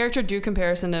 The character drew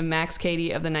comparison to Max Cady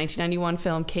of the 1991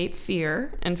 film Cape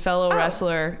Fear and fellow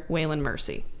wrestler Waylon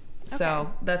Mercy.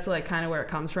 So that's kind of where it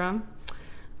comes from.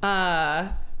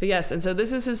 But yes, and so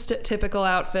this is his typical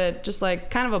outfit, just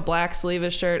kind of a black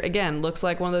sleeveless shirt. Again, looks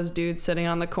like one of those dudes sitting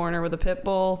on the corner with a pit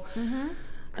bull.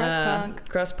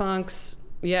 Crust punks.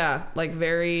 Yeah,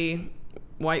 very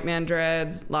white man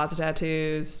dreads, lots of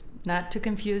tattoos. Not to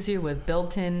confuse you with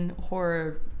built-in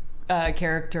horror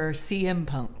character CM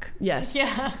Punk. Yes.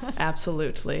 Yeah.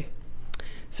 Absolutely.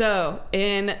 So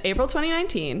in April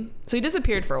 2019, so he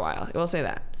disappeared for a while, I will say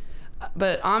that.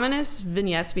 But ominous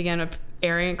vignettes began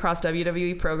airing across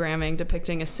WWE programming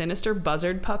depicting a sinister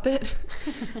buzzard puppet,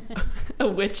 a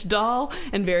witch doll,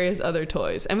 and various other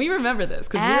toys. And we remember this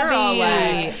because we were all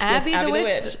Abby the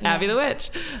Witch. Yeah. Abby the Witch.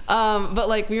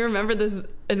 But we remember this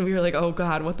and we were like, oh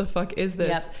God, what the fuck is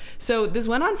this? Yep. So this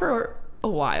went on for a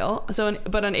while.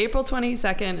 But on April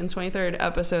 22nd and 23rd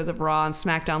episodes of Raw and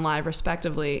SmackDown Live,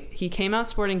 respectively, he came out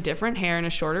sporting different hair and a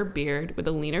shorter beard with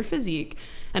a leaner physique,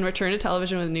 and returned to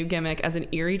television with a new gimmick as an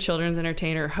eerie children's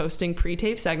entertainer hosting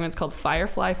pre-taped segments called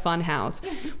Firefly Funhouse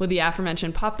with the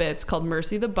aforementioned puppets called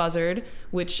Mercy the Buzzard,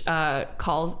 which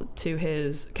calls to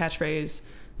his catchphrase,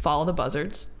 "Follow the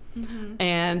Buzzards,"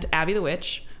 and Abby the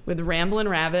Witch, with Ramblin'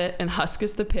 Rabbit and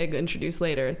Huskus the Pig introduced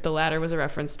later. The latter was a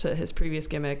reference to his previous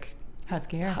gimmick,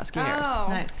 Husky hairs. Husky hairs. Oh.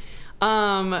 Nice.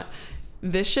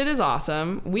 this shit is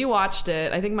awesome. We watched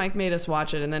it. I think Mike made us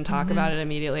watch it and then talk about it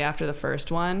immediately after the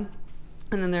first one.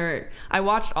 And then I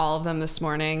watched all of them this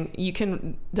morning. You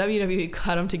can WWE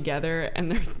cut them together,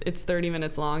 and it's 30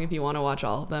 minutes long if you want to watch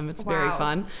all of them. It's very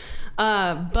fun.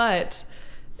 But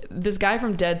this guy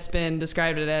from Deadspin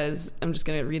described it as, I'm just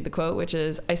going to read the quote, which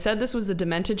is, "I said this was a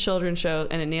demented children's show,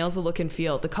 and it nails the look and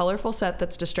feel. The colorful set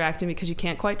that's distracting because you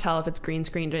can't quite tell if it's green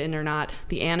screened in or not,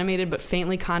 the animated but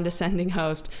faintly condescending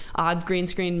host, odd green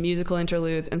screen musical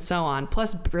interludes, and so on.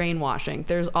 Plus brainwashing.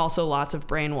 There's also lots of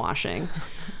brainwashing."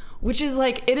 Which is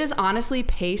like, it is honestly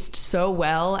paced so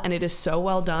well, and it is so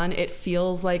well done. It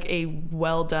feels like a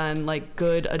well done, like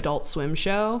good Adult Swim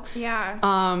show.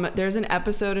 Yeah. There's an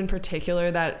episode in particular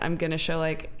that I'm gonna show,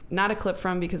 like, not a clip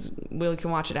from because we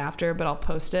can watch it after, but I'll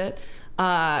post it.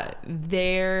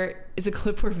 There is a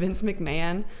clip where Vince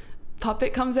McMahon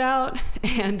puppet comes out,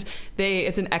 and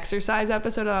it's an exercise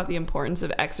episode about the importance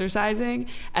of exercising,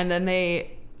 and then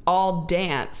they all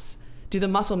do the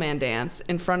Muscle Man dance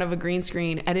in front of a green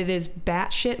screen, and it is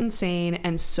batshit insane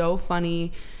and so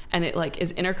funny, and it like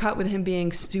is intercut with him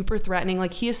being super threatening.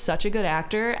 Like, he is such a good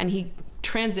actor, and he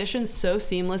transitions so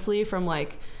seamlessly from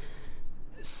like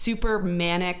super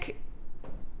manic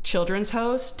children's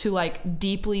host to like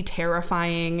deeply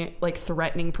terrifying, like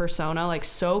threatening persona, like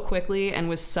so quickly and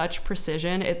with such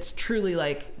precision. It's truly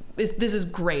like, this is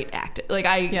great acting. Like,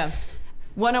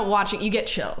 when watching, you get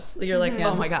chills. You're like,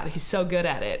 oh my God, he's so good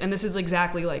at it. And this is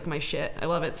exactly like my shit. I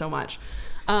love it so much.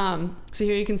 So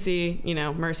here you can see,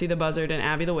 Mercy the Buzzard and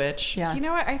Abby the Witch. Yeah. You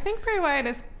know what? I think Bray Wyatt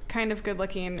is kind of good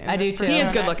looking. I do too. He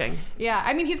is good looking. Yeah.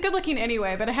 I mean, he's good looking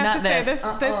anyway, but I have to say this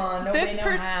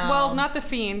person, well, not the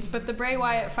Fiend, but the Bray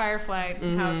Wyatt Firefly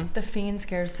house. The Fiend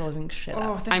scares the living shit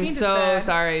out of me. I'm so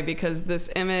sorry, because this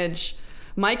image,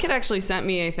 Mike had actually sent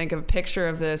me, I think, a picture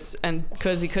of this, and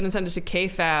because he couldn't send it to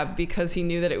KFAB because he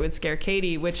knew that it would scare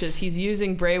Katie, which is he's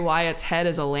using Bray Wyatt's head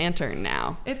as a lantern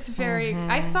now. It's very...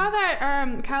 I saw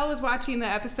that Kyle was watching the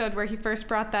episode where he first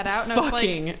brought that out, and I was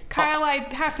like, Kyle, I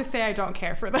have to say I don't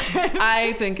care for this.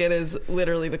 I think it is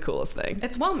literally the coolest thing.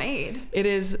 It's well made. It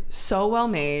is so well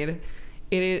made.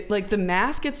 It is like, the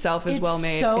mask itself is well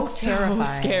made. It's terrifying.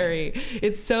 So scary.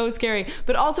 It's so scary,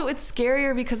 but also it's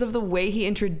scarier because of the way he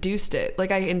introduced it.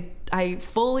 Like, I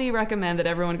fully recommend that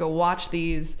everyone go watch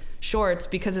these shorts,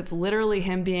 because it's literally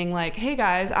him being like, "Hey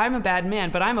guys, I'm a bad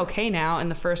man, but I'm okay now."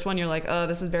 And the first one, you're like, oh,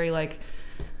 this is very like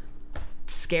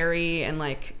scary and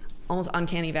like almost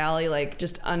uncanny valley, like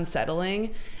just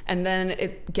unsettling. And then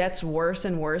it gets worse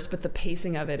and worse, but the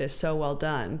pacing of it is so well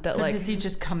done that, so does he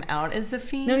just come out as a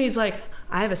fiend? No, he's like,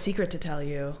 "I have a secret to tell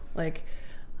you. Like,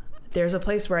 there's a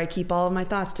place where I keep all of my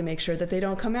thoughts to make sure that they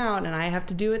don't come out, and I have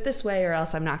to do it this way or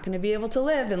else I'm not going to be able to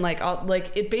live." And like,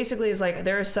 it basically is like,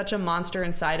 there is such a monster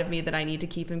inside of me that I need to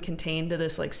keep him contained to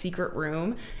this like secret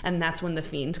room, and that's when the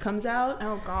Fiend comes out.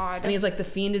 Oh God. And he's like, the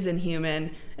Fiend is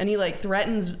inhuman, and he like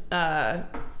threatens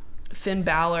Finn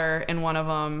Balor in one of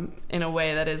them in a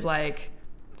way that is like,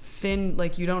 Finn,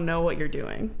 like, you don't know what you're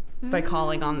doing by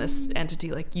calling on this entity.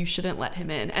 Like, you shouldn't let him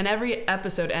in. And every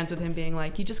episode ends with him being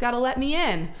like, "You just gotta let me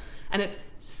in." And it's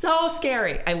so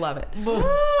scary. I love it.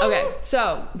 Okay,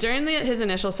 so during his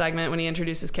initial segment, when he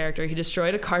introduced his character, he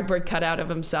destroyed a cardboard cutout of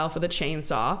himself with a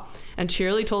chainsaw and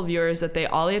cheerily told viewers that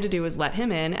all they had to do was let him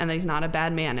in, and that he's not a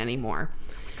bad man anymore.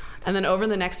 And then over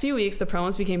the next few weeks, the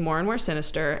promos became more and more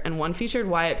sinister, and one featured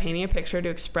Wyatt painting a picture to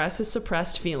express his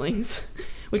suppressed feelings,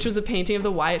 which was a painting of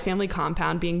the Wyatt family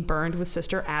compound being burned with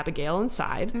Sister Abigail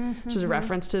inside, which is a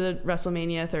reference to the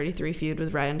WrestleMania 33 feud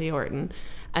with Randy Orton.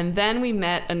 And then we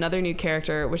met another new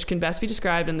character, which can best be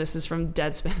described, and this is from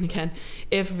Deadspin again,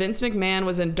 if Vince McMahon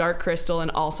was in Dark Crystal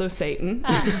and also Satan.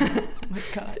 Oh my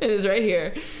God. It is right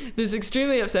here. This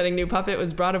extremely upsetting new puppet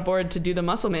was brought aboard to do the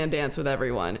Muscle Man dance with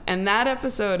everyone. And that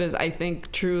episode is, I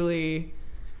think, truly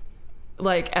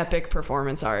like epic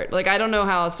performance art. Like, I don't know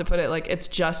how else to put it. Like, it's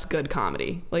just good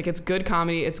comedy. Like, it's good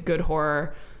comedy, it's good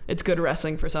horror, it's good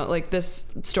wrestling persona. Like, this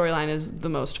storyline is the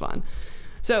most fun.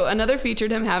 So another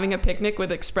featured him having a picnic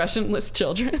with expressionless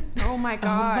children. Oh my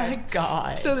God. Oh my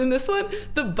God. So in this one,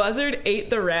 the buzzard ate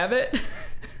the rabbit.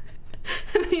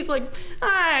 And he's like,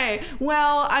 "Hi,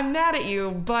 well, I'm mad at you,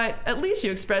 but at least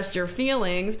you expressed your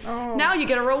feelings. Oh. Now you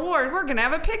get a reward. We're gonna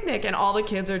have a picnic." And all the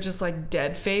kids are just like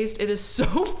dead-faced. It is so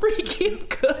freaking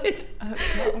good.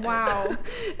 Wow.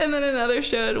 And then another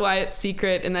showed Wyatt's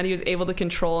secret, and that he was able to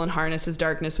control and harness his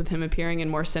darkness with him appearing in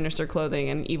more sinister clothing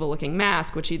and evil-looking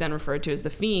mask, which he then referred to as the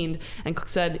Fiend, and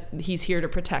said he's here to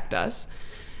protect us.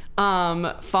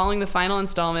 Following the final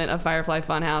installment of Firefly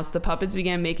Funhouse, the puppets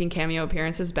began making cameo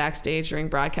appearances backstage during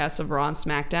broadcasts of Raw and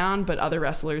SmackDown, but other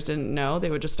wrestlers didn't know. They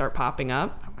would just start popping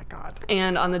up. Oh my God.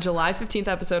 And on the July 15th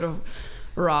episode of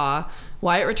Raw,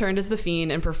 Wyatt returned as The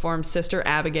Fiend and performed Sister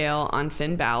Abigail on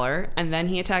Finn Balor, and then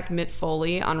he attacked Mick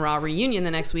Foley on Raw Reunion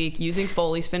the next week using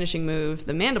Foley's finishing move,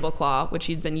 the Mandible Claw, which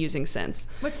he'd been using since.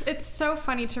 It's so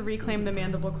funny to reclaim the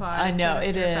Mandible Claw. I know,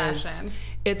 it is. Fashion.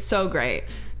 It's so great.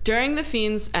 During The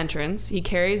Fiend's entrance, he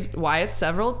carries Wyatt's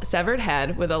severed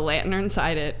head with a lantern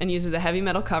inside it and uses a heavy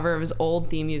metal cover of his old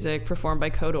theme music performed by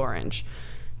Code Orange.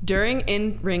 During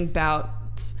in-ring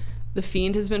bouts, The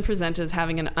Fiend has been presented as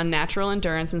having an unnatural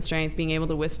endurance and strength, being able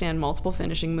to withstand multiple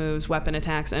finishing moves, weapon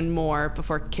attacks, and more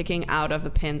before kicking out of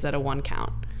the pins at a 1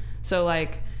 count. So,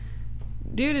 like,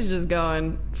 dude is just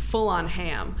going full on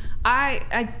ham.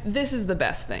 This is the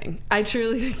best thing. I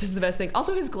truly think this is the best thing.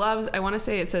 Also, his gloves, I want to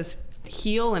say it says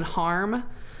heal and harm.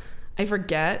 I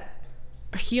forget.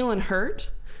 Heal and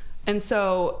hurt. And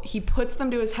so he puts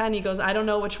them to his head and he goes, I don't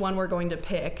know which one we're going to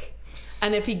pick.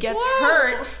 And if he gets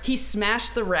hurt, he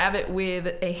smashed the rabbit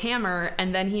with a hammer,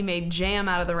 and then he made jam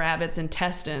out of the rabbit's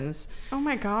intestines. Oh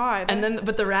my God. And then,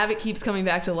 but the rabbit keeps coming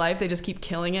back to life. They just keep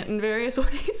killing it in various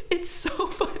ways. It's so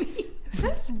funny.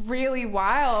 This is really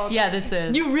wild. Yeah, this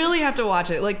is. You really have to watch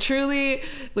it. Like, truly,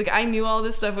 like, I knew all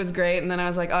this stuff was great, and then I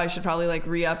was like, oh, I should probably, like,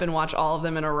 re-up and watch all of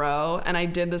them in a row. And I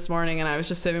did this morning, and I was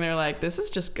just sitting there like, this is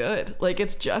just good. Like,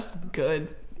 it's just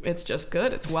good. It's just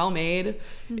good. It's well made.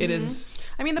 Mm-hmm. It is.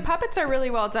 I mean, the puppets are really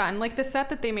well done. Like, the set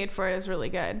that they made for it is really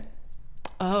good.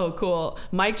 Oh, cool.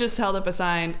 Mike just held up a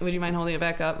sign. Would you mind holding it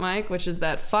back up, Mike? Which is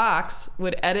that Fox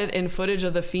would edit in footage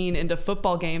of The Fiend into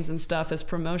football games and stuff as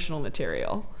promotional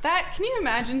material. Can you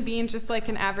imagine being just like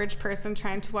an average person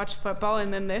trying to watch football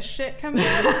and then this shit comes in?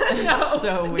 It's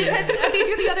so weird. Because they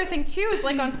do the other thing too, is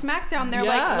like on SmackDown, they're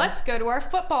like, let's go to our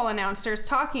football announcers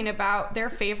talking about their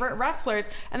favorite wrestlers.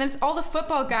 And then it's all the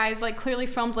football guys like clearly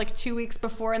filmed like 2 weeks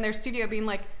before in their studio being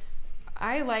like,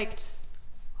 I liked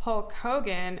Hulk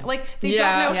Hogan. Like, they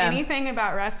don't know anything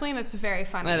about wrestling. It's very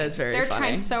funny. That is very funny. They're funny.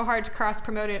 trying so hard to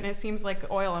cross-promote it, and it seems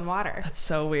like oil and water. That's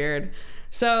so weird.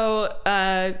 So,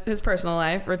 his personal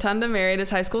life. Rotunda married his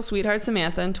high school sweetheart,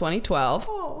 Samantha, in 2012.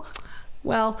 Oh.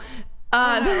 Well, They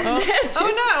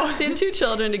had 2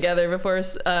 children together before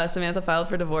Samantha filed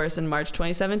for divorce in March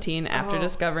 2017 after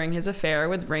discovering his affair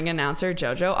with ring announcer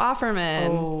JoJo Offerman.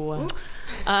 Oh. Oops.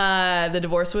 The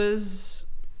divorce was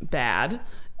bad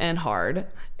and hard,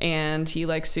 and he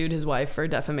like sued his wife for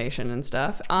defamation and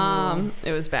stuff.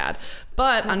 It was bad.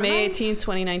 But on May 18th,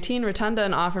 2019, Rotunda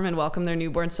and Offerman welcomed their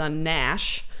newborn son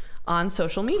Nash on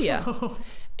social media.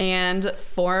 And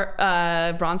Braun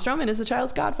Strowman is the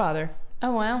child's godfather.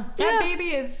 Oh wow. That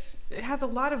baby has a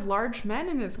lot of large men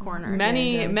in his corner.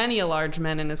 Many a large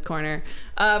men in his corner.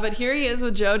 But here he is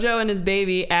with JoJo and his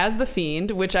baby as the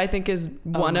Fiend, which I think is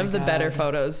one of the better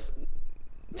photos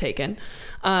taken.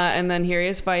 And then here he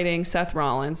is fighting Seth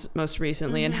Rollins most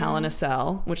recently in Hell in a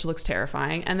Cell, which looks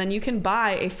terrifying. And then you can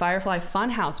buy a Firefly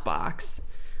Funhouse box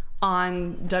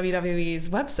on WWE's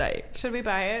website. Should we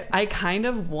buy it? I kind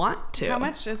of want to. How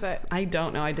much is it? I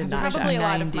don't know. I did not check. Probably a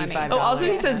lot of money. Oh, also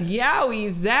he says yowie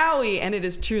zowie, and it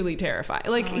is truly terrifying.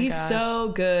 Like, he's so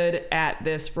good at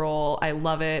this role. I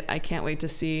love it. I can't wait to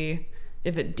see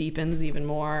if it deepens even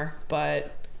more,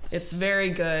 but it's very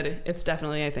good. It's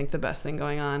definitely, I think, the best thing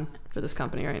going on for this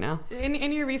company right now.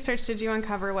 In your research, did you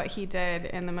uncover what he did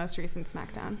in the most recent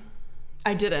SmackDown?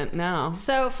 I didn't, no.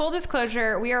 So, full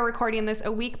disclosure, we are recording this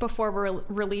a week before we're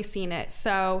releasing it.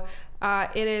 So,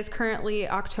 it is currently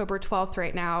October 12th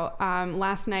right now.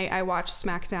 Last night, I watched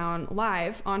SmackDown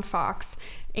live on Fox,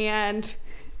 and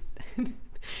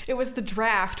it was the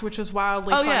draft, which was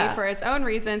wildly funny for its own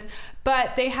reasons.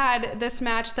 But they had this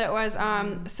match that was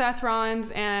Seth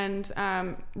Rollins and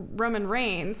Roman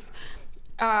Reigns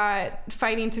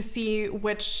fighting to see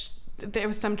which... There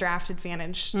was some draft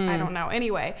advantage. I don't know.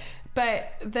 Anyway...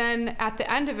 But then at the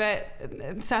end of it,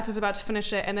 Seth was about to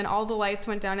finish it, and then all the lights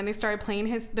went down, and they started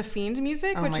playing the Fiend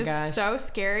music, which is so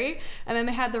scary. And then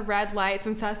they had the red lights,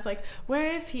 and Seth's like,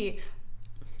 "Where is he?"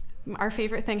 Our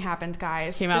favorite thing happened,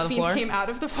 guys. The Fiend came out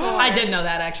of the floor. I did know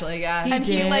that, actually. Yeah,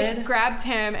 he like grabbed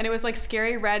him, and it was like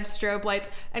scary red strobe lights,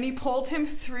 and he pulled him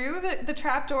through the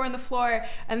trap door in the floor,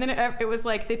 and then it was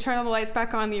like they turned all the lights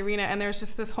back on in the arena, and there was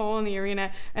just this hole in the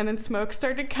arena, and then smoke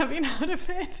started coming out of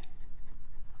it.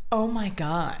 Oh my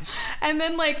gosh. And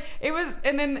then like it was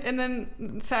and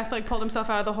then Seth like pulled himself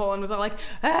out of the hole and was all like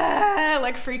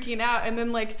like freaking out, and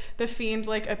then like the Fiend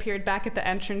like appeared back at the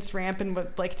entrance ramp and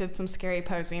like did some scary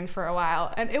posing for a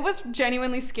while, and it was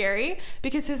genuinely scary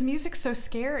because his music's so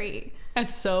scary.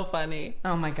 It's so funny.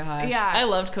 Oh my gosh. Yeah. I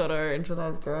loved Code Orange when I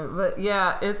was growing up. But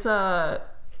yeah, it's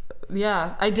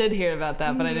Yeah, I did hear about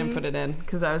that, but I didn't put it in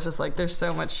because I was just like, there's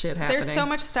so much shit happening. There's so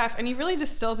much stuff, and you really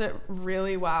distilled it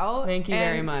really well. Thank you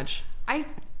very much. I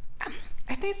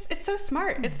think it's so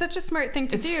smart. It's such a smart thing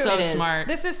to do. It's so smart.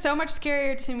 This is so much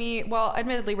scarier to me. Well,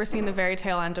 admittedly, we're seeing the very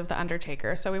tail end of The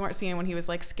Undertaker, so we weren't seeing when he was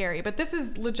like scary. But this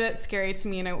is legit scary to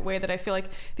me in a way that I feel like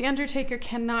The Undertaker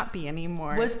cannot be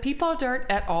anymore. Was People Dirt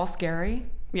at all scary?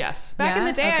 Yes. Back in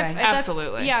the day, okay.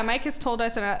 Absolutely. Yeah, Mike has told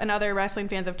us, and other wrestling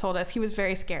fans have told us, he was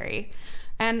very scary.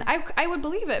 And I would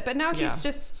believe it, but now he's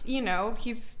just,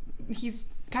 he's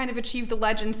kind of achieved the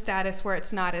legend status where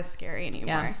it's not as scary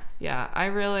anymore. Yeah, I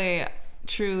really,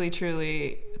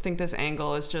 truly think this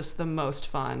angle is just the most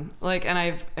fun. Like, and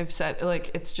I've said,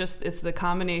 like, it's the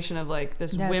combination of like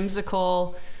this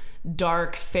whimsical,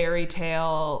 dark fairy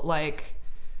tale, like,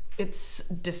 it's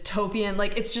dystopian,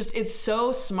 like it's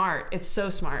so smart. It's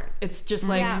just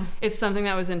like it's something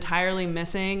that was entirely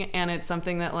missing, and it's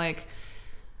something that like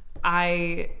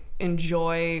I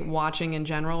enjoy watching in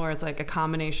general, where it's like a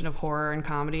combination of horror and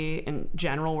comedy in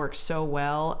general works so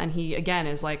well. And he again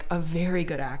is like a very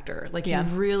good actor, like he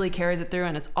really carries it through,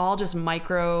 and it's all just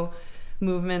micro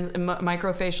movements,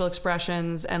 micro facial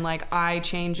expressions, and like eye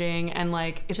changing, and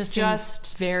like it's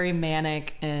just very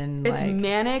manic, and it's like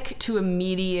manic to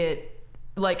immediately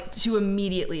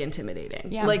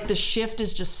intimidating. Like the shift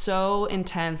is just so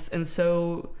intense, and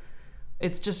so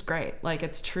it's just great. Like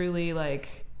it's truly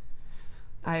like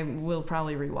I will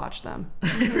probably rewatch them.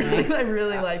 I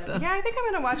really liked them. Yeah, I think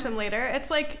I'm gonna watch them later.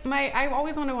 It's like I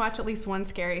always want to watch at least one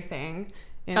scary thing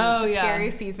in the scary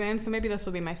season, so maybe this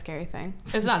will be my scary thing.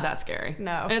 It's not that scary.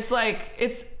 No. It's like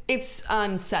it's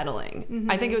unsettling.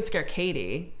 I think it would scare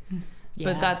Katie.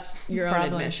 But that's your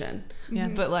own admission. Yeah.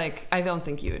 But like, I don't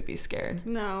think you would be scared.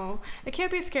 No. It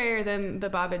can't be scarier than the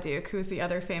Babadook, who's the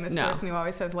other famous person who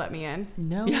always says, "Let me in."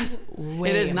 No. Yes.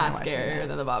 It is not scarier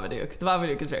than the Babadook. The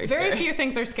Babadook is very scary. Very few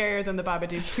things are scarier than the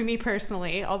Babadook, to me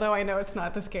personally, although I know it's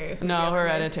not the scariest. No,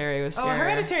 Hereditary was scarier. Oh,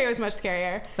 Hereditary was much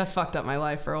scarier. That fucked up my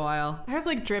life for a while. I was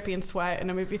like dripping sweat in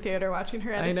a movie theater watching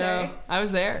Hereditary. I know. I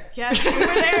was there. Yes, we were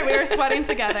there. We were sweating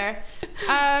together.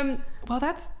 Well,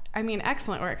 that's...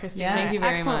 excellent work, Christina. Yeah, thank you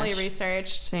very Excellently much.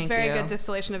 Researched. Thank Very you. good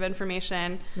distillation of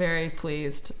information. Very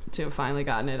pleased to have finally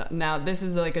gotten it. Now, this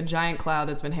is like a giant cloud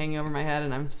that's been hanging over my head,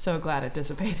 and I'm so glad it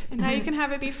dissipated. And now you can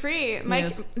have it be free.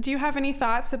 Mike, do you have any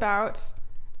thoughts about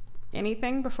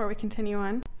anything before we continue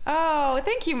on? Oh,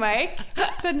 thank you, Mike.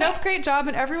 Said, nope, great job,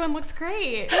 and everyone looks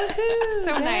great.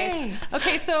 So nice.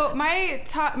 Okay, so my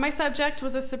subject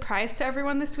was a surprise to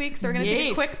everyone this week, so we're going to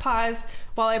take a quick pause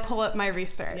while I pull up my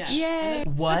research. Yay.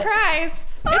 What? Surprise!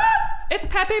 It's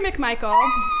Pepe McMichael.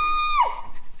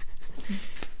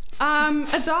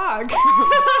 A dog.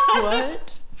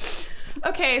 What?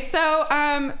 Okay, so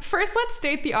first let's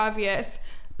state the obvious.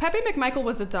 Pepe McMichael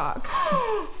was a dog.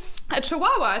 A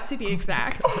Chihuahua, to be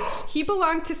exact. He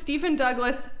belonged to Stephen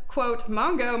Douglas, quote,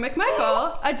 Mongo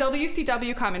McMichael, a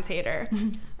WCW commentator.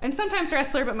 And sometimes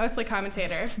wrestler, but mostly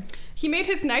commentator. He made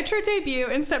his Nitro debut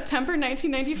in September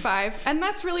 1995, and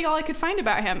that's really all I could find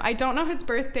about him. I don't know his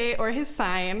birthday or his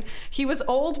sign. He was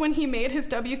old when he made his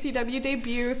WCW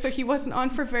debut, so he wasn't on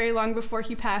for very long before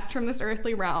he passed from this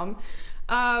earthly realm.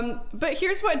 But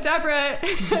here's what Deborah,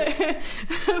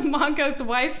 Mongo's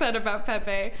wife, said about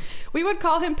Pepe. We would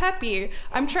call him Pepe.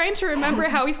 I'm trying to remember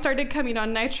how he started coming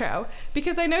on Nitro.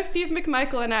 Because I know Steve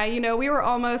McMichael and I,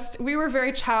 we were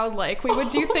very childlike. We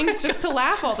would do things just to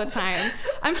laugh all the time.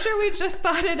 I'm sure we just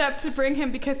thought it up to bring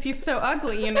him because he's so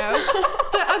ugly, The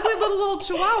ugly little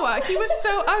Chihuahua. He was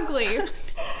so ugly.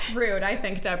 Rude, I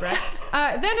think, Deborah.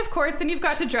 Then you've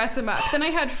got to dress him up. Then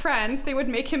I had friends. They would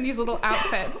make him these little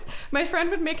outfits. My friend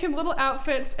would make him little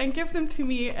outfits and give them to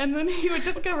me, and then he would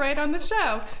just go right on the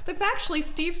show. That's actually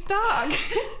Steve's dog.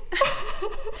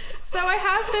 So I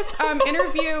have this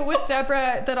interview with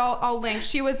Deborah that I'll link.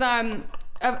 She was a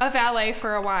valet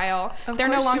for a while. They're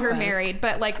no longer married,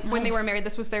 but when they were married,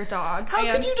 this was their dog. How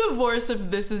could you divorce if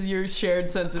this is your shared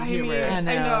sense of humor? I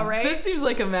know, right? This seems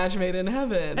like a match made in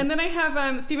heaven. And then I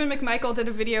have Stephen McMichael did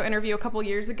a video interview a couple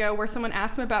years ago where someone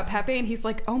asked him about Pepe, and he's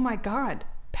like, oh my God,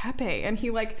 Pepe. And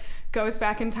he goes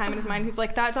back in time in his mind. He's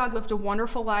like, that dog lived a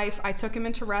wonderful life. I took him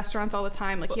into restaurants all the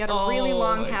time. He had a really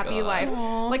long, happy life.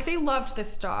 Aww. They loved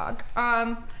this dog.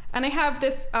 And I have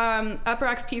this Upper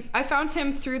Rocks piece. I found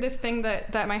him through this thing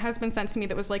that my husband sent to me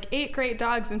that was 8 great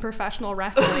dogs in professional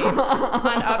wrestling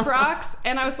on Upper Rocks.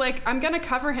 And I was like, I'm going to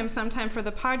cover him sometime for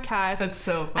the podcast. That's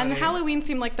so funny. And Halloween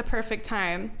seemed like the perfect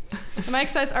time. And Mike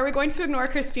says, are we going to ignore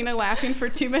Christina laughing for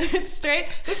 2 minutes straight?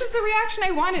 This is the reaction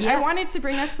I wanted. Yeah. I wanted to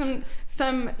bring us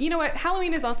some, you know what?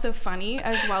 Halloween is also funny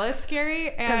as well as scary.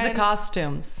 Because of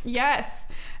costumes. Yes.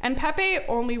 And Pepe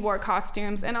only wore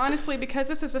costumes. And honestly, because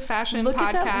this is a fashion Look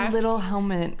podcast. at that little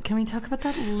helmet. Can we talk about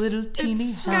that little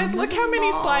teeny helmet? Guys, look how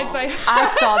many slides I have.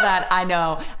 I saw that. I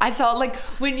know. I saw, like,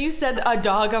 when you said a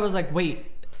dog, I was like, wait,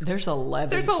 there's 11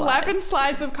 There's slides. 11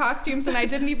 slides of costumes, and I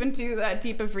didn't even do that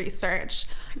deep of research.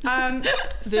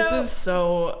 This is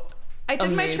so I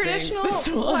did my amazing. traditional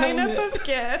lineup of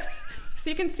gifts. So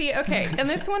you can see, okay, and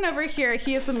this one over here,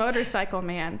 he is a motorcycle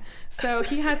man. So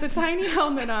he has a tiny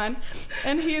helmet on,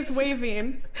 and he is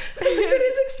waving. Look at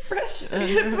his expression.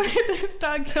 This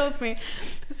dog kills me.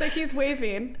 So he's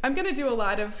waving. I'm going to do a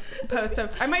lot of posts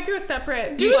of, I might do a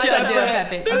separate You should slide do of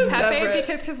Pepe. Pepe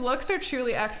because his looks are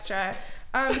truly extra.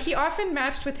 He often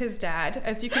matched with his dad.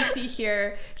 As you can see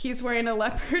here, he's wearing a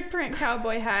leopard print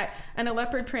cowboy hat and a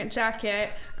leopard print jacket.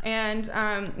 And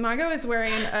Mago is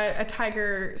wearing a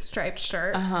tiger striped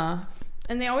shirt.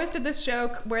 And they always did this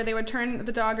joke where they would turn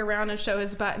the dog around and show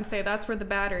his butt and say, that's where the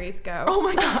batteries go. Oh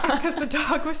my God. Because the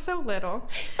dog was so little.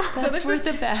 That's where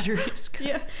the batteries go.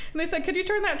 Yeah. And they said, could you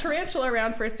turn that tarantula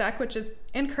around for a sec? Which is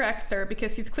incorrect, sir,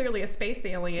 because he's clearly a space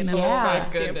alien in Yeah. his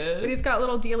costume. Goodness. But he's got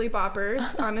little dealy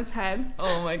boppers on his head.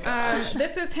 Oh my gosh.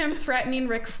 This is him threatening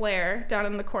Ric Flair down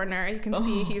in the corner. You can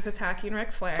see he's attacking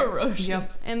Ric Flair. Ferocious.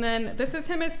 Yep. And then this is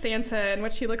him as Santa, in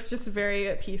which he looks just very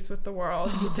at peace with the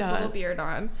world. He with his little does. beard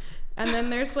on. And then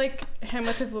there's like him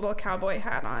with his little cowboy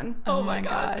hat on. Oh my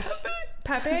gosh.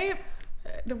 Pepe,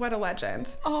 what a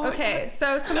legend. Oh my okay, God.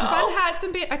 so some fun hats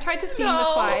and I tried to theme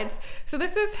the slides. So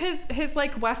this is his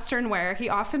like Western wear he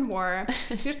often wore.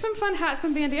 Here's some fun hats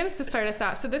and bandanas to start us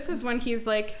out. So this is when he's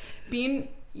like being,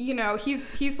 you know,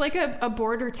 he's like a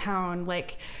border town,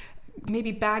 like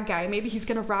maybe bad guy. Maybe he's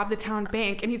gonna rob the town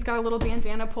bank, and he's got a little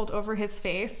bandana pulled over his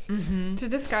face to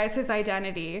disguise his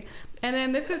identity. And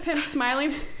then this is him smiling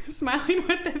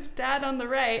with his dad on the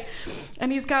right,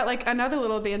 and he's got like another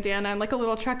little bandana and like a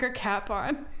little trucker cap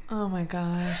on. Oh my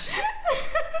gosh.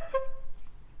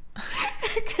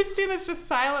 Christina's just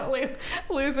silently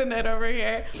losing it over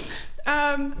here.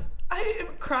 I am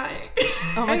crying.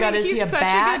 Oh my God, is he a he's such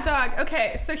bat? a good dog.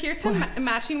 Okay, so here's him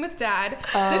matching with dad.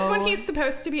 This one he's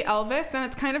supposed to be Elvis, and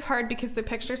it's kind of hard because the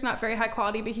picture's not very high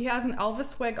quality, but he has an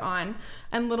Elvis wig on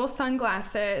and little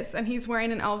sunglasses, and he's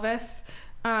wearing an Elvis.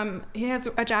 He has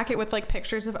a jacket with like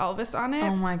pictures of Elvis on it.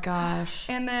 Oh my gosh.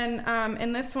 And then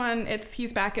in this one,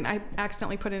 he's back, and I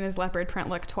accidentally put in his leopard print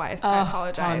look twice. I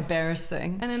apologize. How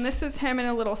embarrassing. And then this is him in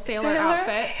a little sailor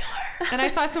outfit. And I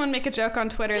saw someone make a joke on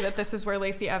Twitter that this is where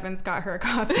Lacey Evans got her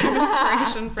costume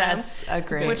inspiration from. That's a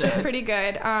great Which is pretty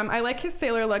good. I like his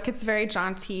sailor look. It's very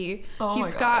jaunty. Oh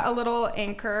He's my got God. a little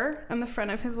anchor on the front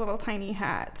of his little tiny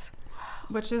hat,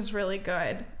 which is really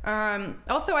good.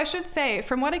 Also, I should say,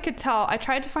 from what I could tell, I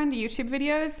tried to find the YouTube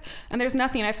videos, and there's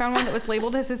nothing. I found one that was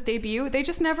labeled as his debut. They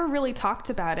just never really talked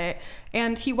about it,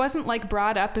 and he wasn't like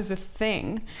brought up as a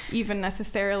thing, even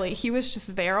necessarily. He was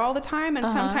just there all the time, and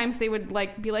sometimes they would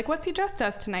like be like, "What's he dressed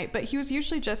as tonight?" But he was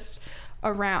usually just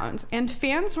around, and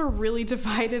fans were really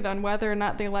divided on whether or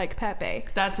not they like Pepe.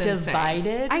 That's insane.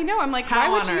 Divided? I know. I'm like,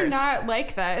 How why would on you earth? not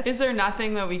like this? Is there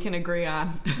nothing that we can agree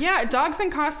on? Yeah, dogs in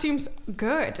costumes,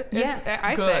 good. Yeah,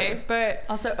 I good. say, but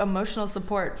Also, emotional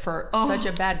support for such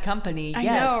a bad company. I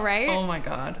Yes. know, right? Oh my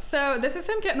God. So this is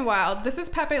him getting wild. This is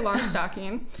Pepe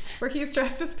Longstocking, where he's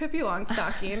dressed as Pippi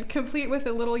Longstocking, complete with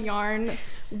a little yarn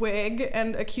wig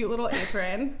and a cute little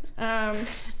apron.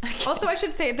 Also, I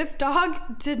should say, this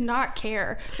dog did not care.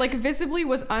 Like, visibly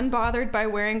was unbothered by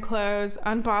wearing clothes,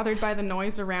 unbothered by the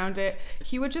noise around it.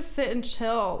 He would just sit and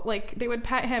chill. Like, they would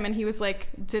pet him, and he was like,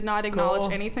 did not acknowledge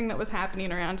Cool. anything that was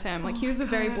happening around him. Like, he was a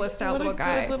very blissed out little guy.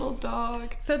 What a good little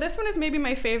dog. So this one is maybe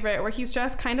my favorite, where he's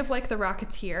dressed kind of like the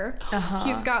Rocketeer.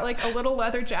 He's got like a little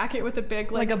leather jacket with a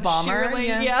big like a bomber,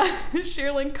 shearling, yeah.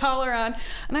 shearling collar on,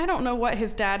 and I don't know what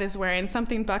his dad is wearing,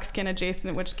 something buckskin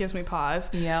adjacent, which gives me pause.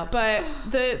 Yep. But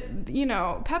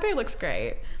Pepe looks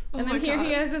great. And Oh then my here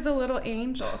he God. is as a little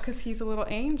angel, because he's a little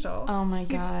angel. Oh my He's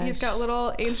gosh. got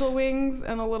little angel wings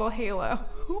and a little halo.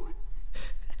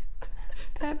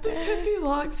 The Pippi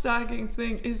Longstockings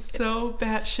thing is so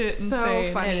batshit so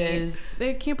insane. funny. It is.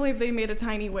 I can't believe they made a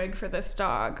tiny wig for this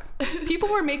dog. People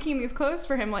were making these clothes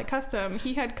for him, like custom.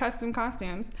 He had custom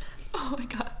costumes. Oh my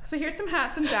God. So here's some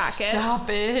hats and jackets. Stop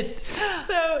it.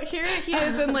 So here he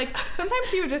is, and like sometimes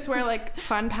he would just wear like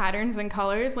fun patterns and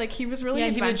colors. Like he was really Yeah,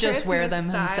 he would adventurous just wear in his them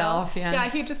style. himself, yeah.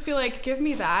 he'd just be like, "Give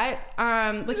me that."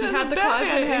 Like he That's had a the Batman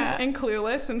closet hat. in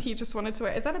Clueless, and he just wanted to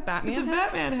wear. Is that a Batman? It's a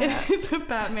hat? Batman hat. It is a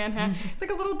Batman hat. It's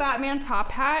like a little Batman top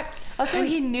hat. Also,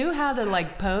 he knew how to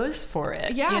like pose for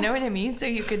it. Yeah. You know what I mean? So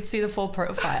you could see the full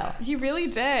profile. He really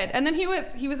did. And then he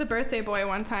was a birthday boy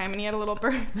one time, and he had a little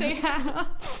birthday hat on.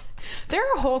 There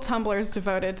are whole Tumblrs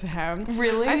devoted to him.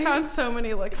 Really? I found so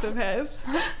many looks of his.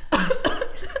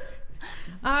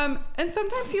 And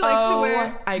sometimes he liked to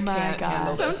wear... I can't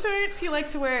handle this. Sometimes he liked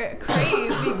to wear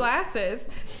crazy glasses.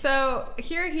 So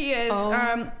here he is.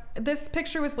 This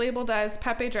picture was labeled as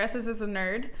Pepe dresses as a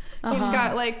nerd. He's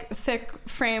got like thick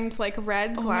framed like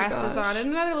red glasses on and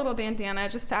another little bandana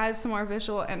just to add some more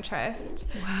visual interest.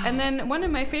 Wow. And then one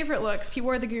of my favorite looks, he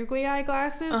wore the googly eye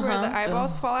glasses where the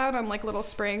eyeballs fall out on like little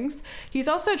springs. He's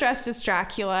also dressed as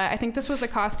Dracula. I think this was a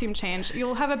costume change.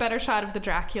 You'll have a better shot of the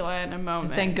Dracula in a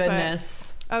moment. Thank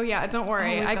goodness. Oh yeah, don't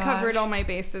worry. I covered all my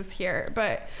bases here,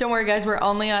 but don't worry, guys. We're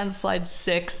only on slide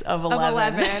 6 of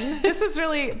 11. This is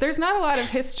really, there's not a lot of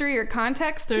history or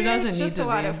context. There doesn't it's need just to a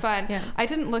lot be. of fun. Yeah. I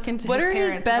didn't look into what his are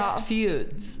his parents at all. best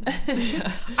feuds?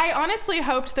 I honestly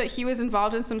hoped that he was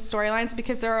involved in some storylines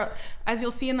because there are, as you'll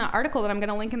see in that article that I'm going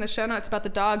to link in the show notes about the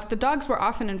dogs were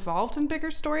often involved in bigger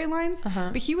storylines,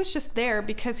 but he was just there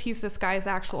because he's this guy's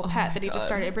actual pet that he just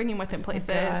started bringing with him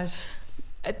places.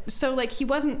 So like he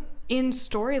wasn't in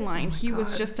storyline. He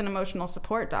was just an emotional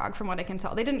support dog from what I can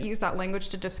tell. They didn't use that language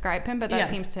to describe him, but that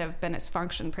seems to have been his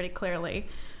function pretty clearly.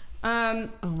 Oh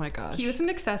my gosh. He was an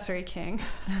accessory king.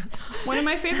 One of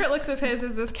my favorite looks of his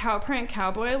is this cow print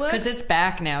cowboy look. Because it's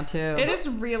back now too. It is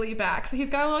really back. So he's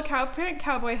got a little cow print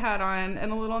cowboy hat on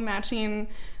and a little matching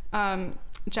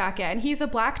jacket, and he's a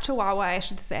black Chihuahua, I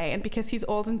should say, and because he's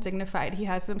old and dignified, he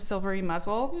has some silvery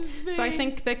muzzle, so I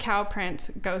think the cow print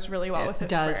goes really well with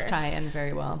his fur. It does tie in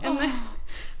very well. And then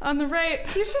on the right,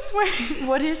 he's just wearing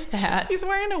what is that? He's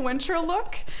wearing a winter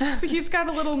look, so he's got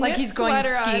a little like knit he's going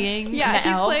sweater skiing on. in the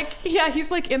Alps?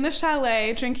 He's like in the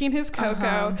chalet drinking his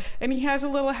cocoa, and he has a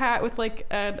little hat with like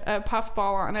a puff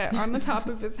ball on it on the top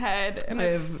of his head, and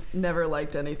I've never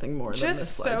liked anything more than this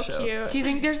just slideshow. so cute. Do you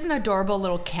think there's an adorable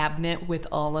little cabinet with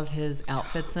all of his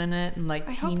outfits in it and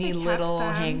like teeny little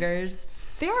hangers?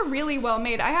 They are really well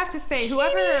made. I have to say,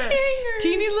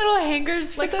 teeny little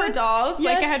hangers for dolls,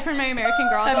 yes. like I had for my American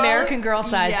Girl dolls. American Girl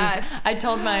sizes. Yes. I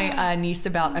told my niece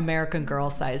about American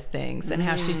Girl size things and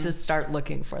how she should start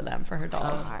looking for them for her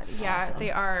dolls. God. Yeah, awesome.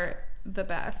 They are the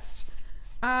best.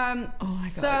 Oh my god.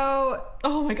 So,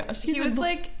 oh my gosh, he was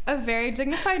like a very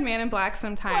dignified man in black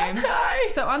sometimes.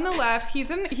 So on the left, he's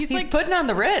like putting on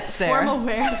the Ritz there. Formal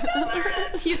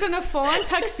wear. He's in a full-on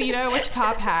tuxedo with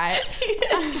top hat.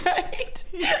 Yes, right.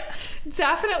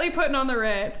 Definitely putting on the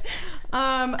Ritz.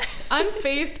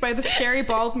 Unfazed by the scary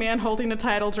bald man holding a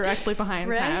title directly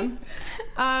behind him.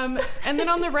 And then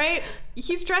on the right,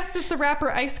 he's dressed as the rapper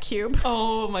Ice Cube.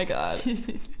 Oh my god.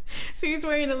 So he's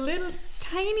wearing a little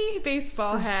tiny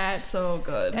baseball hat. So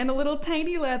good. And a little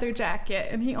tiny leather jacket,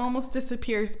 and he almost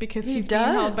disappears because he's being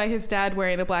held by his dad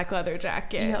wearing a black leather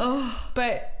jacket. Yeah. Oh.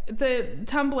 But the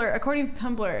Tumblr, according to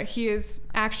Tumblr, he is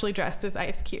actually dressed as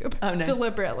Ice Cube. Oh, nice.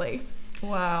 Deliberately.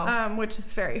 Wow. Which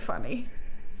is very funny.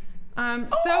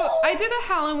 So I did a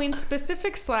Halloween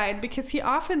specific slide because he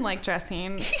often liked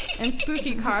dressing in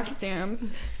spooky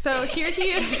costumes. So here he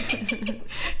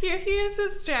is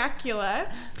as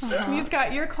Dracula. He's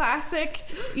got your classic,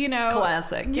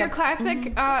 your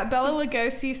classic Bela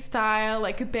Lugosi style,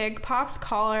 like a big popped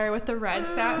collar with the red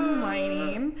satin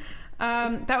lining.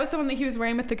 That was the one that he was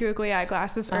wearing with the googly eye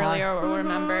glasses earlier, we'll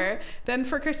remember. Then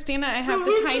for Christina, I have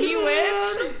the tiny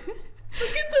witch.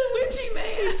 Look at the witchy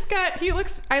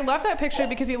man. I love that picture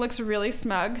because he looks really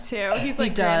smug too. He's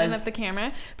like grinning at the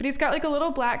camera, but he's got like a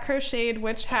little black crocheted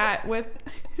witch hat with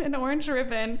an orange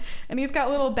ribbon, and he's got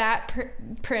little bat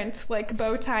print like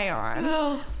bow tie on.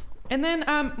 Oh. And then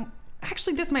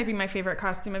actually this might be my favorite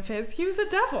costume of his. He was a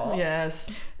devil. Yes.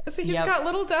 So he's got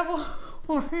little devil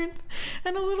horns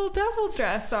and a little devil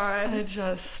dress on.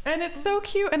 And it's so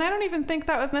cute. And I don't even think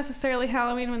that was necessarily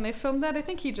Halloween when they filmed that. I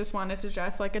think he just wanted to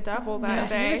dress like a devil that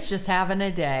day. He was just having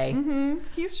a day.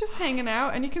 He's just hanging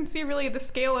out, and you can see really the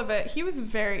scale of it. He was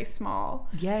very small.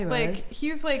 Yeah, he was. He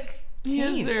was like a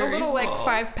little small. like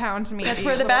 5 pounds maybe. That's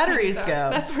where the batteries go.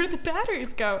 That's where the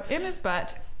batteries go, in his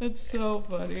butt. It's so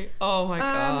funny. Oh my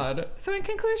god. So in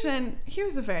conclusion, he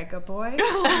was a very good boy.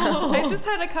 I just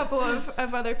had a couple of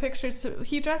other pictures. So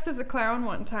he dressed as a clown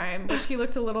one time, which he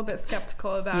looked a little bit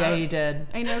skeptical about. Yeah, he did.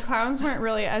 I know clowns weren't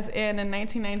really as in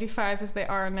 1995 as they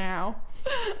are now.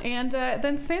 And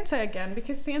then Santa again,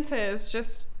 because Santa is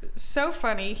just so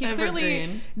funny. He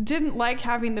clearly didn't like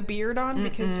having the beard on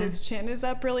because his chin is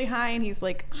up really high, and he's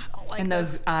like, I don't like and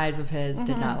this. Those eyes of his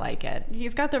did not like it.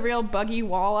 He's got the real buggy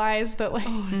wall eyes that like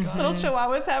little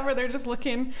chihuahuas have, where they're just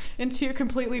looking in 2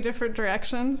 completely different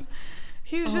directions.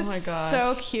 He's just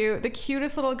so cute. The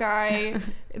cutest little guy.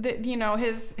 That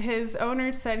his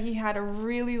owner said he had a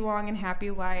really long and happy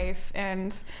life,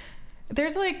 and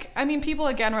there's like, I mean, people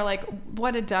again were like,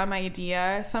 what a dumb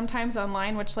idea sometimes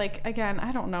online, which like, again,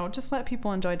 I don't know, just let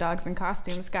people enjoy dogs in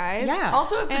costumes, guys. Yeah.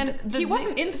 Also, if he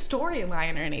wasn't in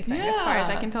storyline or anything, as far as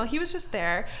I can tell. He was just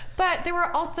there. But there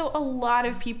were also a lot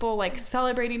of people like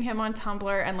celebrating him on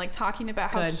Tumblr and like talking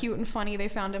about how cute and funny they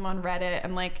found him on Reddit.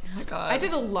 And like, oh my God. I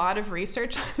did a lot of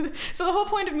research. So the whole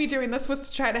point of me doing this was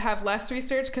to try to have less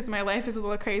research because my life is a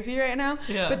little crazy right now.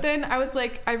 Yeah. But then I was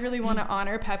like, I really want to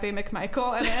honor Pepe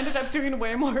McMichael, and I ended up doing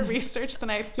way more research than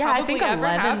I probably I think ever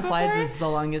 11 have slides before. is the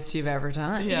longest you've ever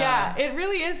done. Yeah, it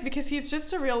really is, because he's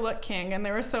just a real look king, and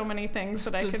there were so many things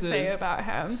that I could say about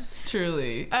him.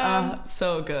 Truly.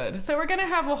 So good. So we're going to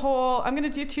have I'm going to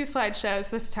do 2 slideshows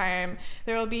this time.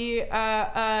 There will be,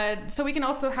 so we can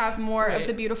also have more of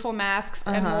the beautiful masks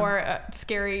and more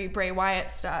scary Bray Wyatt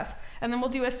stuff. And then we'll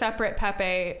do a separate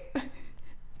Pepe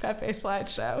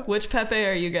slideshow. Which Pepe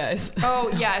are you guys?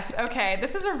 Oh, yes. Okay.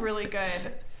 This is really good.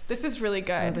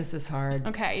 Oh, this is hard.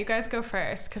 Okay, you guys go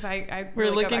first, because We're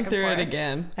really looking through it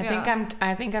again.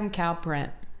 I think I'm cow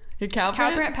print. You're cow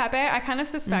print? Cow print Pepe. I kind of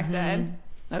suspected. Mm-hmm.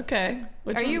 Okay.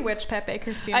 Are you which Pepe,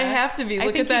 Christina? I have to be.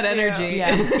 Look at that energy.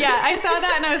 Yes. Yeah, I saw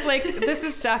that and I was like, this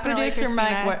is definitely Producer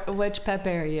Christina. Mike, which Pepe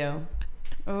are you?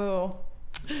 Oh,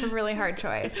 it's a really hard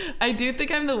choice. I do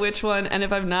think I'm the witch one, and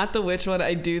if I'm not the witch one,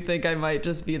 I do think I might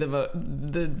just be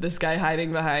this guy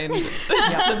hiding behind the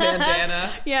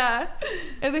bandana. Yeah,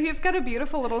 and then he's got a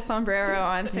beautiful little sombrero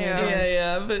on too.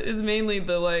 Yeah, but it's mainly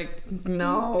the like,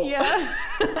 no. Yeah,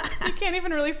 you can't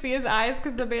even really see his eyes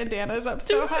because the bandana's up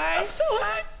so high. It's up so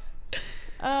high.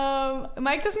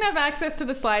 Mike doesn't have access to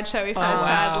the slideshow, he says,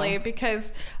 sadly,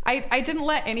 because I didn't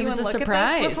let anyone look at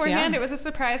this beforehand. Yeah. It was a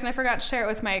surprise, and I forgot to share it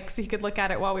with Mike so he could look at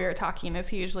it while we were talking, as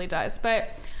he usually does. But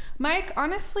Mike,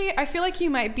 honestly, I feel like you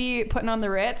might be putting on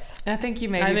the Ritz. I think you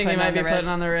may be putting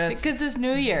on the Ritz. Because it's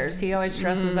New Year's. He always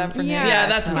dresses up for New Year's. Yeah,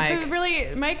 that's Mike. So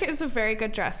really, Mike is a very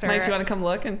good dresser. Mike, do you want to come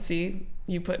look and see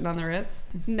you putting on the Ritz?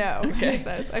 No, okay. He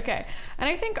says. Okay. And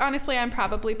I think, honestly, I'm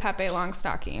probably Pepe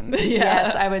Longstockings.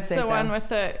 Yes, I would say the so. The one with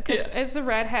because it's the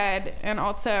redhead, and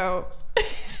also...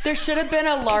 There should have been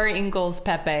a Laura Ingalls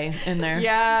Pepe in there.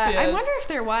 Yeah, yes. I wonder if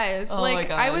there was. Oh my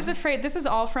God. I was afraid. This is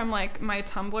all from like my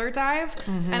Tumblr dive,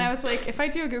 and I was like, if I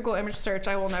do a Google image search,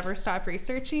 I will never stop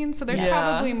researching. So there's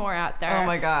probably more out there. Oh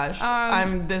my gosh,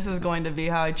 this is going to be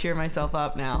how I cheer myself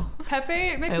up now.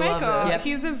 Pepe McMichael. Yep.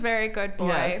 He's a very good boy.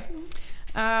 Yes.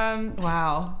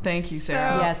 Wow. Thank you,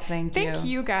 Sarah. Yes, thank you. Thank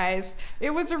you, guys. It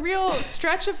was a real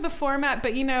stretch of the format,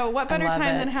 but you know, what better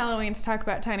time than Halloween to talk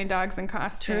about tiny dogs in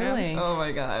costumes? Truly. Oh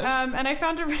my gosh. And I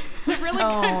found a really good gift.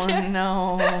 Oh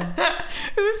no.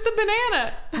 Who's the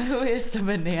banana? Who is the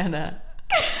banana?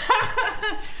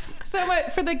 So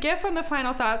for the GIF on the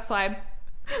final thought slide,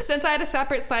 since I had a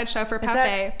separate slideshow for Pepe. Is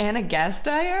that Anna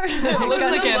Gasteyer? It looks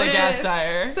like Anna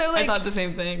Gasteyer. So, like, I thought the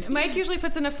same thing. Mike usually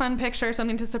puts in a fun picture or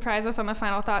something to surprise us on the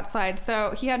final thought slide.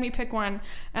 So he had me pick one,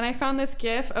 and I found this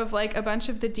GIF of like a bunch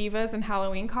of the divas in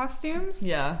Halloween costumes.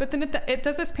 Yeah. But then it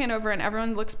does this pan over, and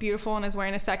everyone looks beautiful and is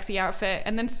wearing a sexy outfit,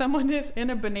 and then someone is in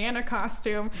a banana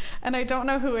costume, and I don't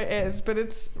know who it is, but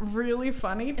it's really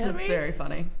funny to me. It's very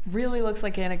funny. Really looks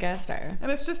like Anna Gasteyer.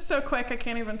 And it's just so quick, I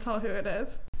can't even tell who it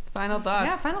is. Final thoughts.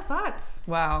 Yeah, final thoughts.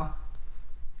 Wow.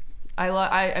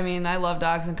 I mean, I love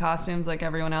dogs in costumes like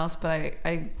everyone else, but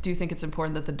I do think it's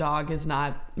important that the dog is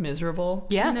not miserable.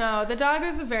 Yeah. No, the dog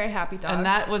is a very happy dog. And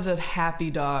that was a happy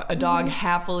dog. A dog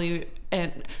happily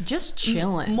and just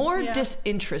chilling. More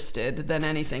disinterested than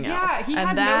anything else. Yeah, he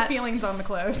had no feelings on the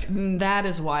clothes. That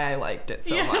is why I liked it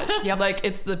so much. Yep. Like,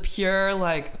 it's the pure,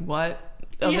 like, what?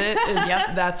 Of it is,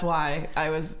 that's why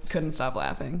I couldn't stop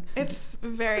laughing. It's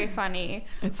very funny.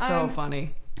 It's so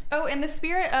funny. Oh, in the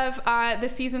spirit of the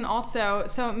season also,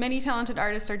 so many talented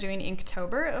artists are doing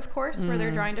Inktober, of course, where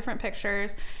they're drawing different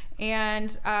pictures.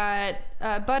 And a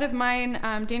bud of mine,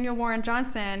 Daniel Warren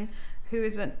Johnson, who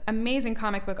is an amazing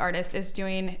comic book artist, is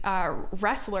doing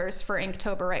wrestlers for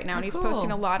Inktober right now. And he's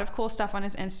posting a lot of cool stuff on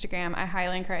his Instagram. I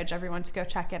highly encourage everyone to go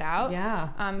check it out.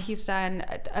 Yeah. He's done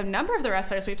a number of the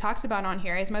wrestlers we've talked about on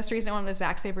here. His most recent one was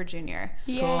Zack Sabre Jr.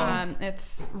 Yeah. Cool.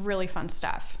 It's really fun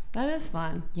stuff. That is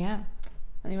fun. Yeah.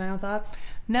 Any final thoughts?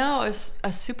 No, it was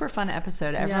a super fun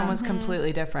episode. Everyone was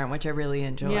completely different, which I really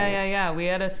enjoyed. Yeah. We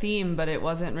had a theme, but it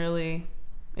wasn't really...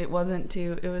 It was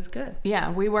good. Yeah,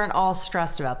 we weren't all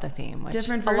stressed about the theme. Which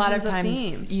different versions a lot of times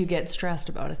themes. You get stressed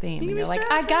about a theme. And you're like,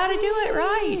 I gotta do it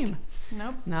right.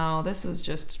 Nope. No, this was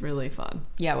just really fun.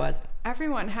 Yeah, it was.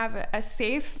 Everyone have a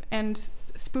safe and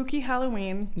spooky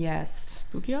Halloween. Yes.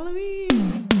 Spooky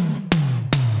Halloween.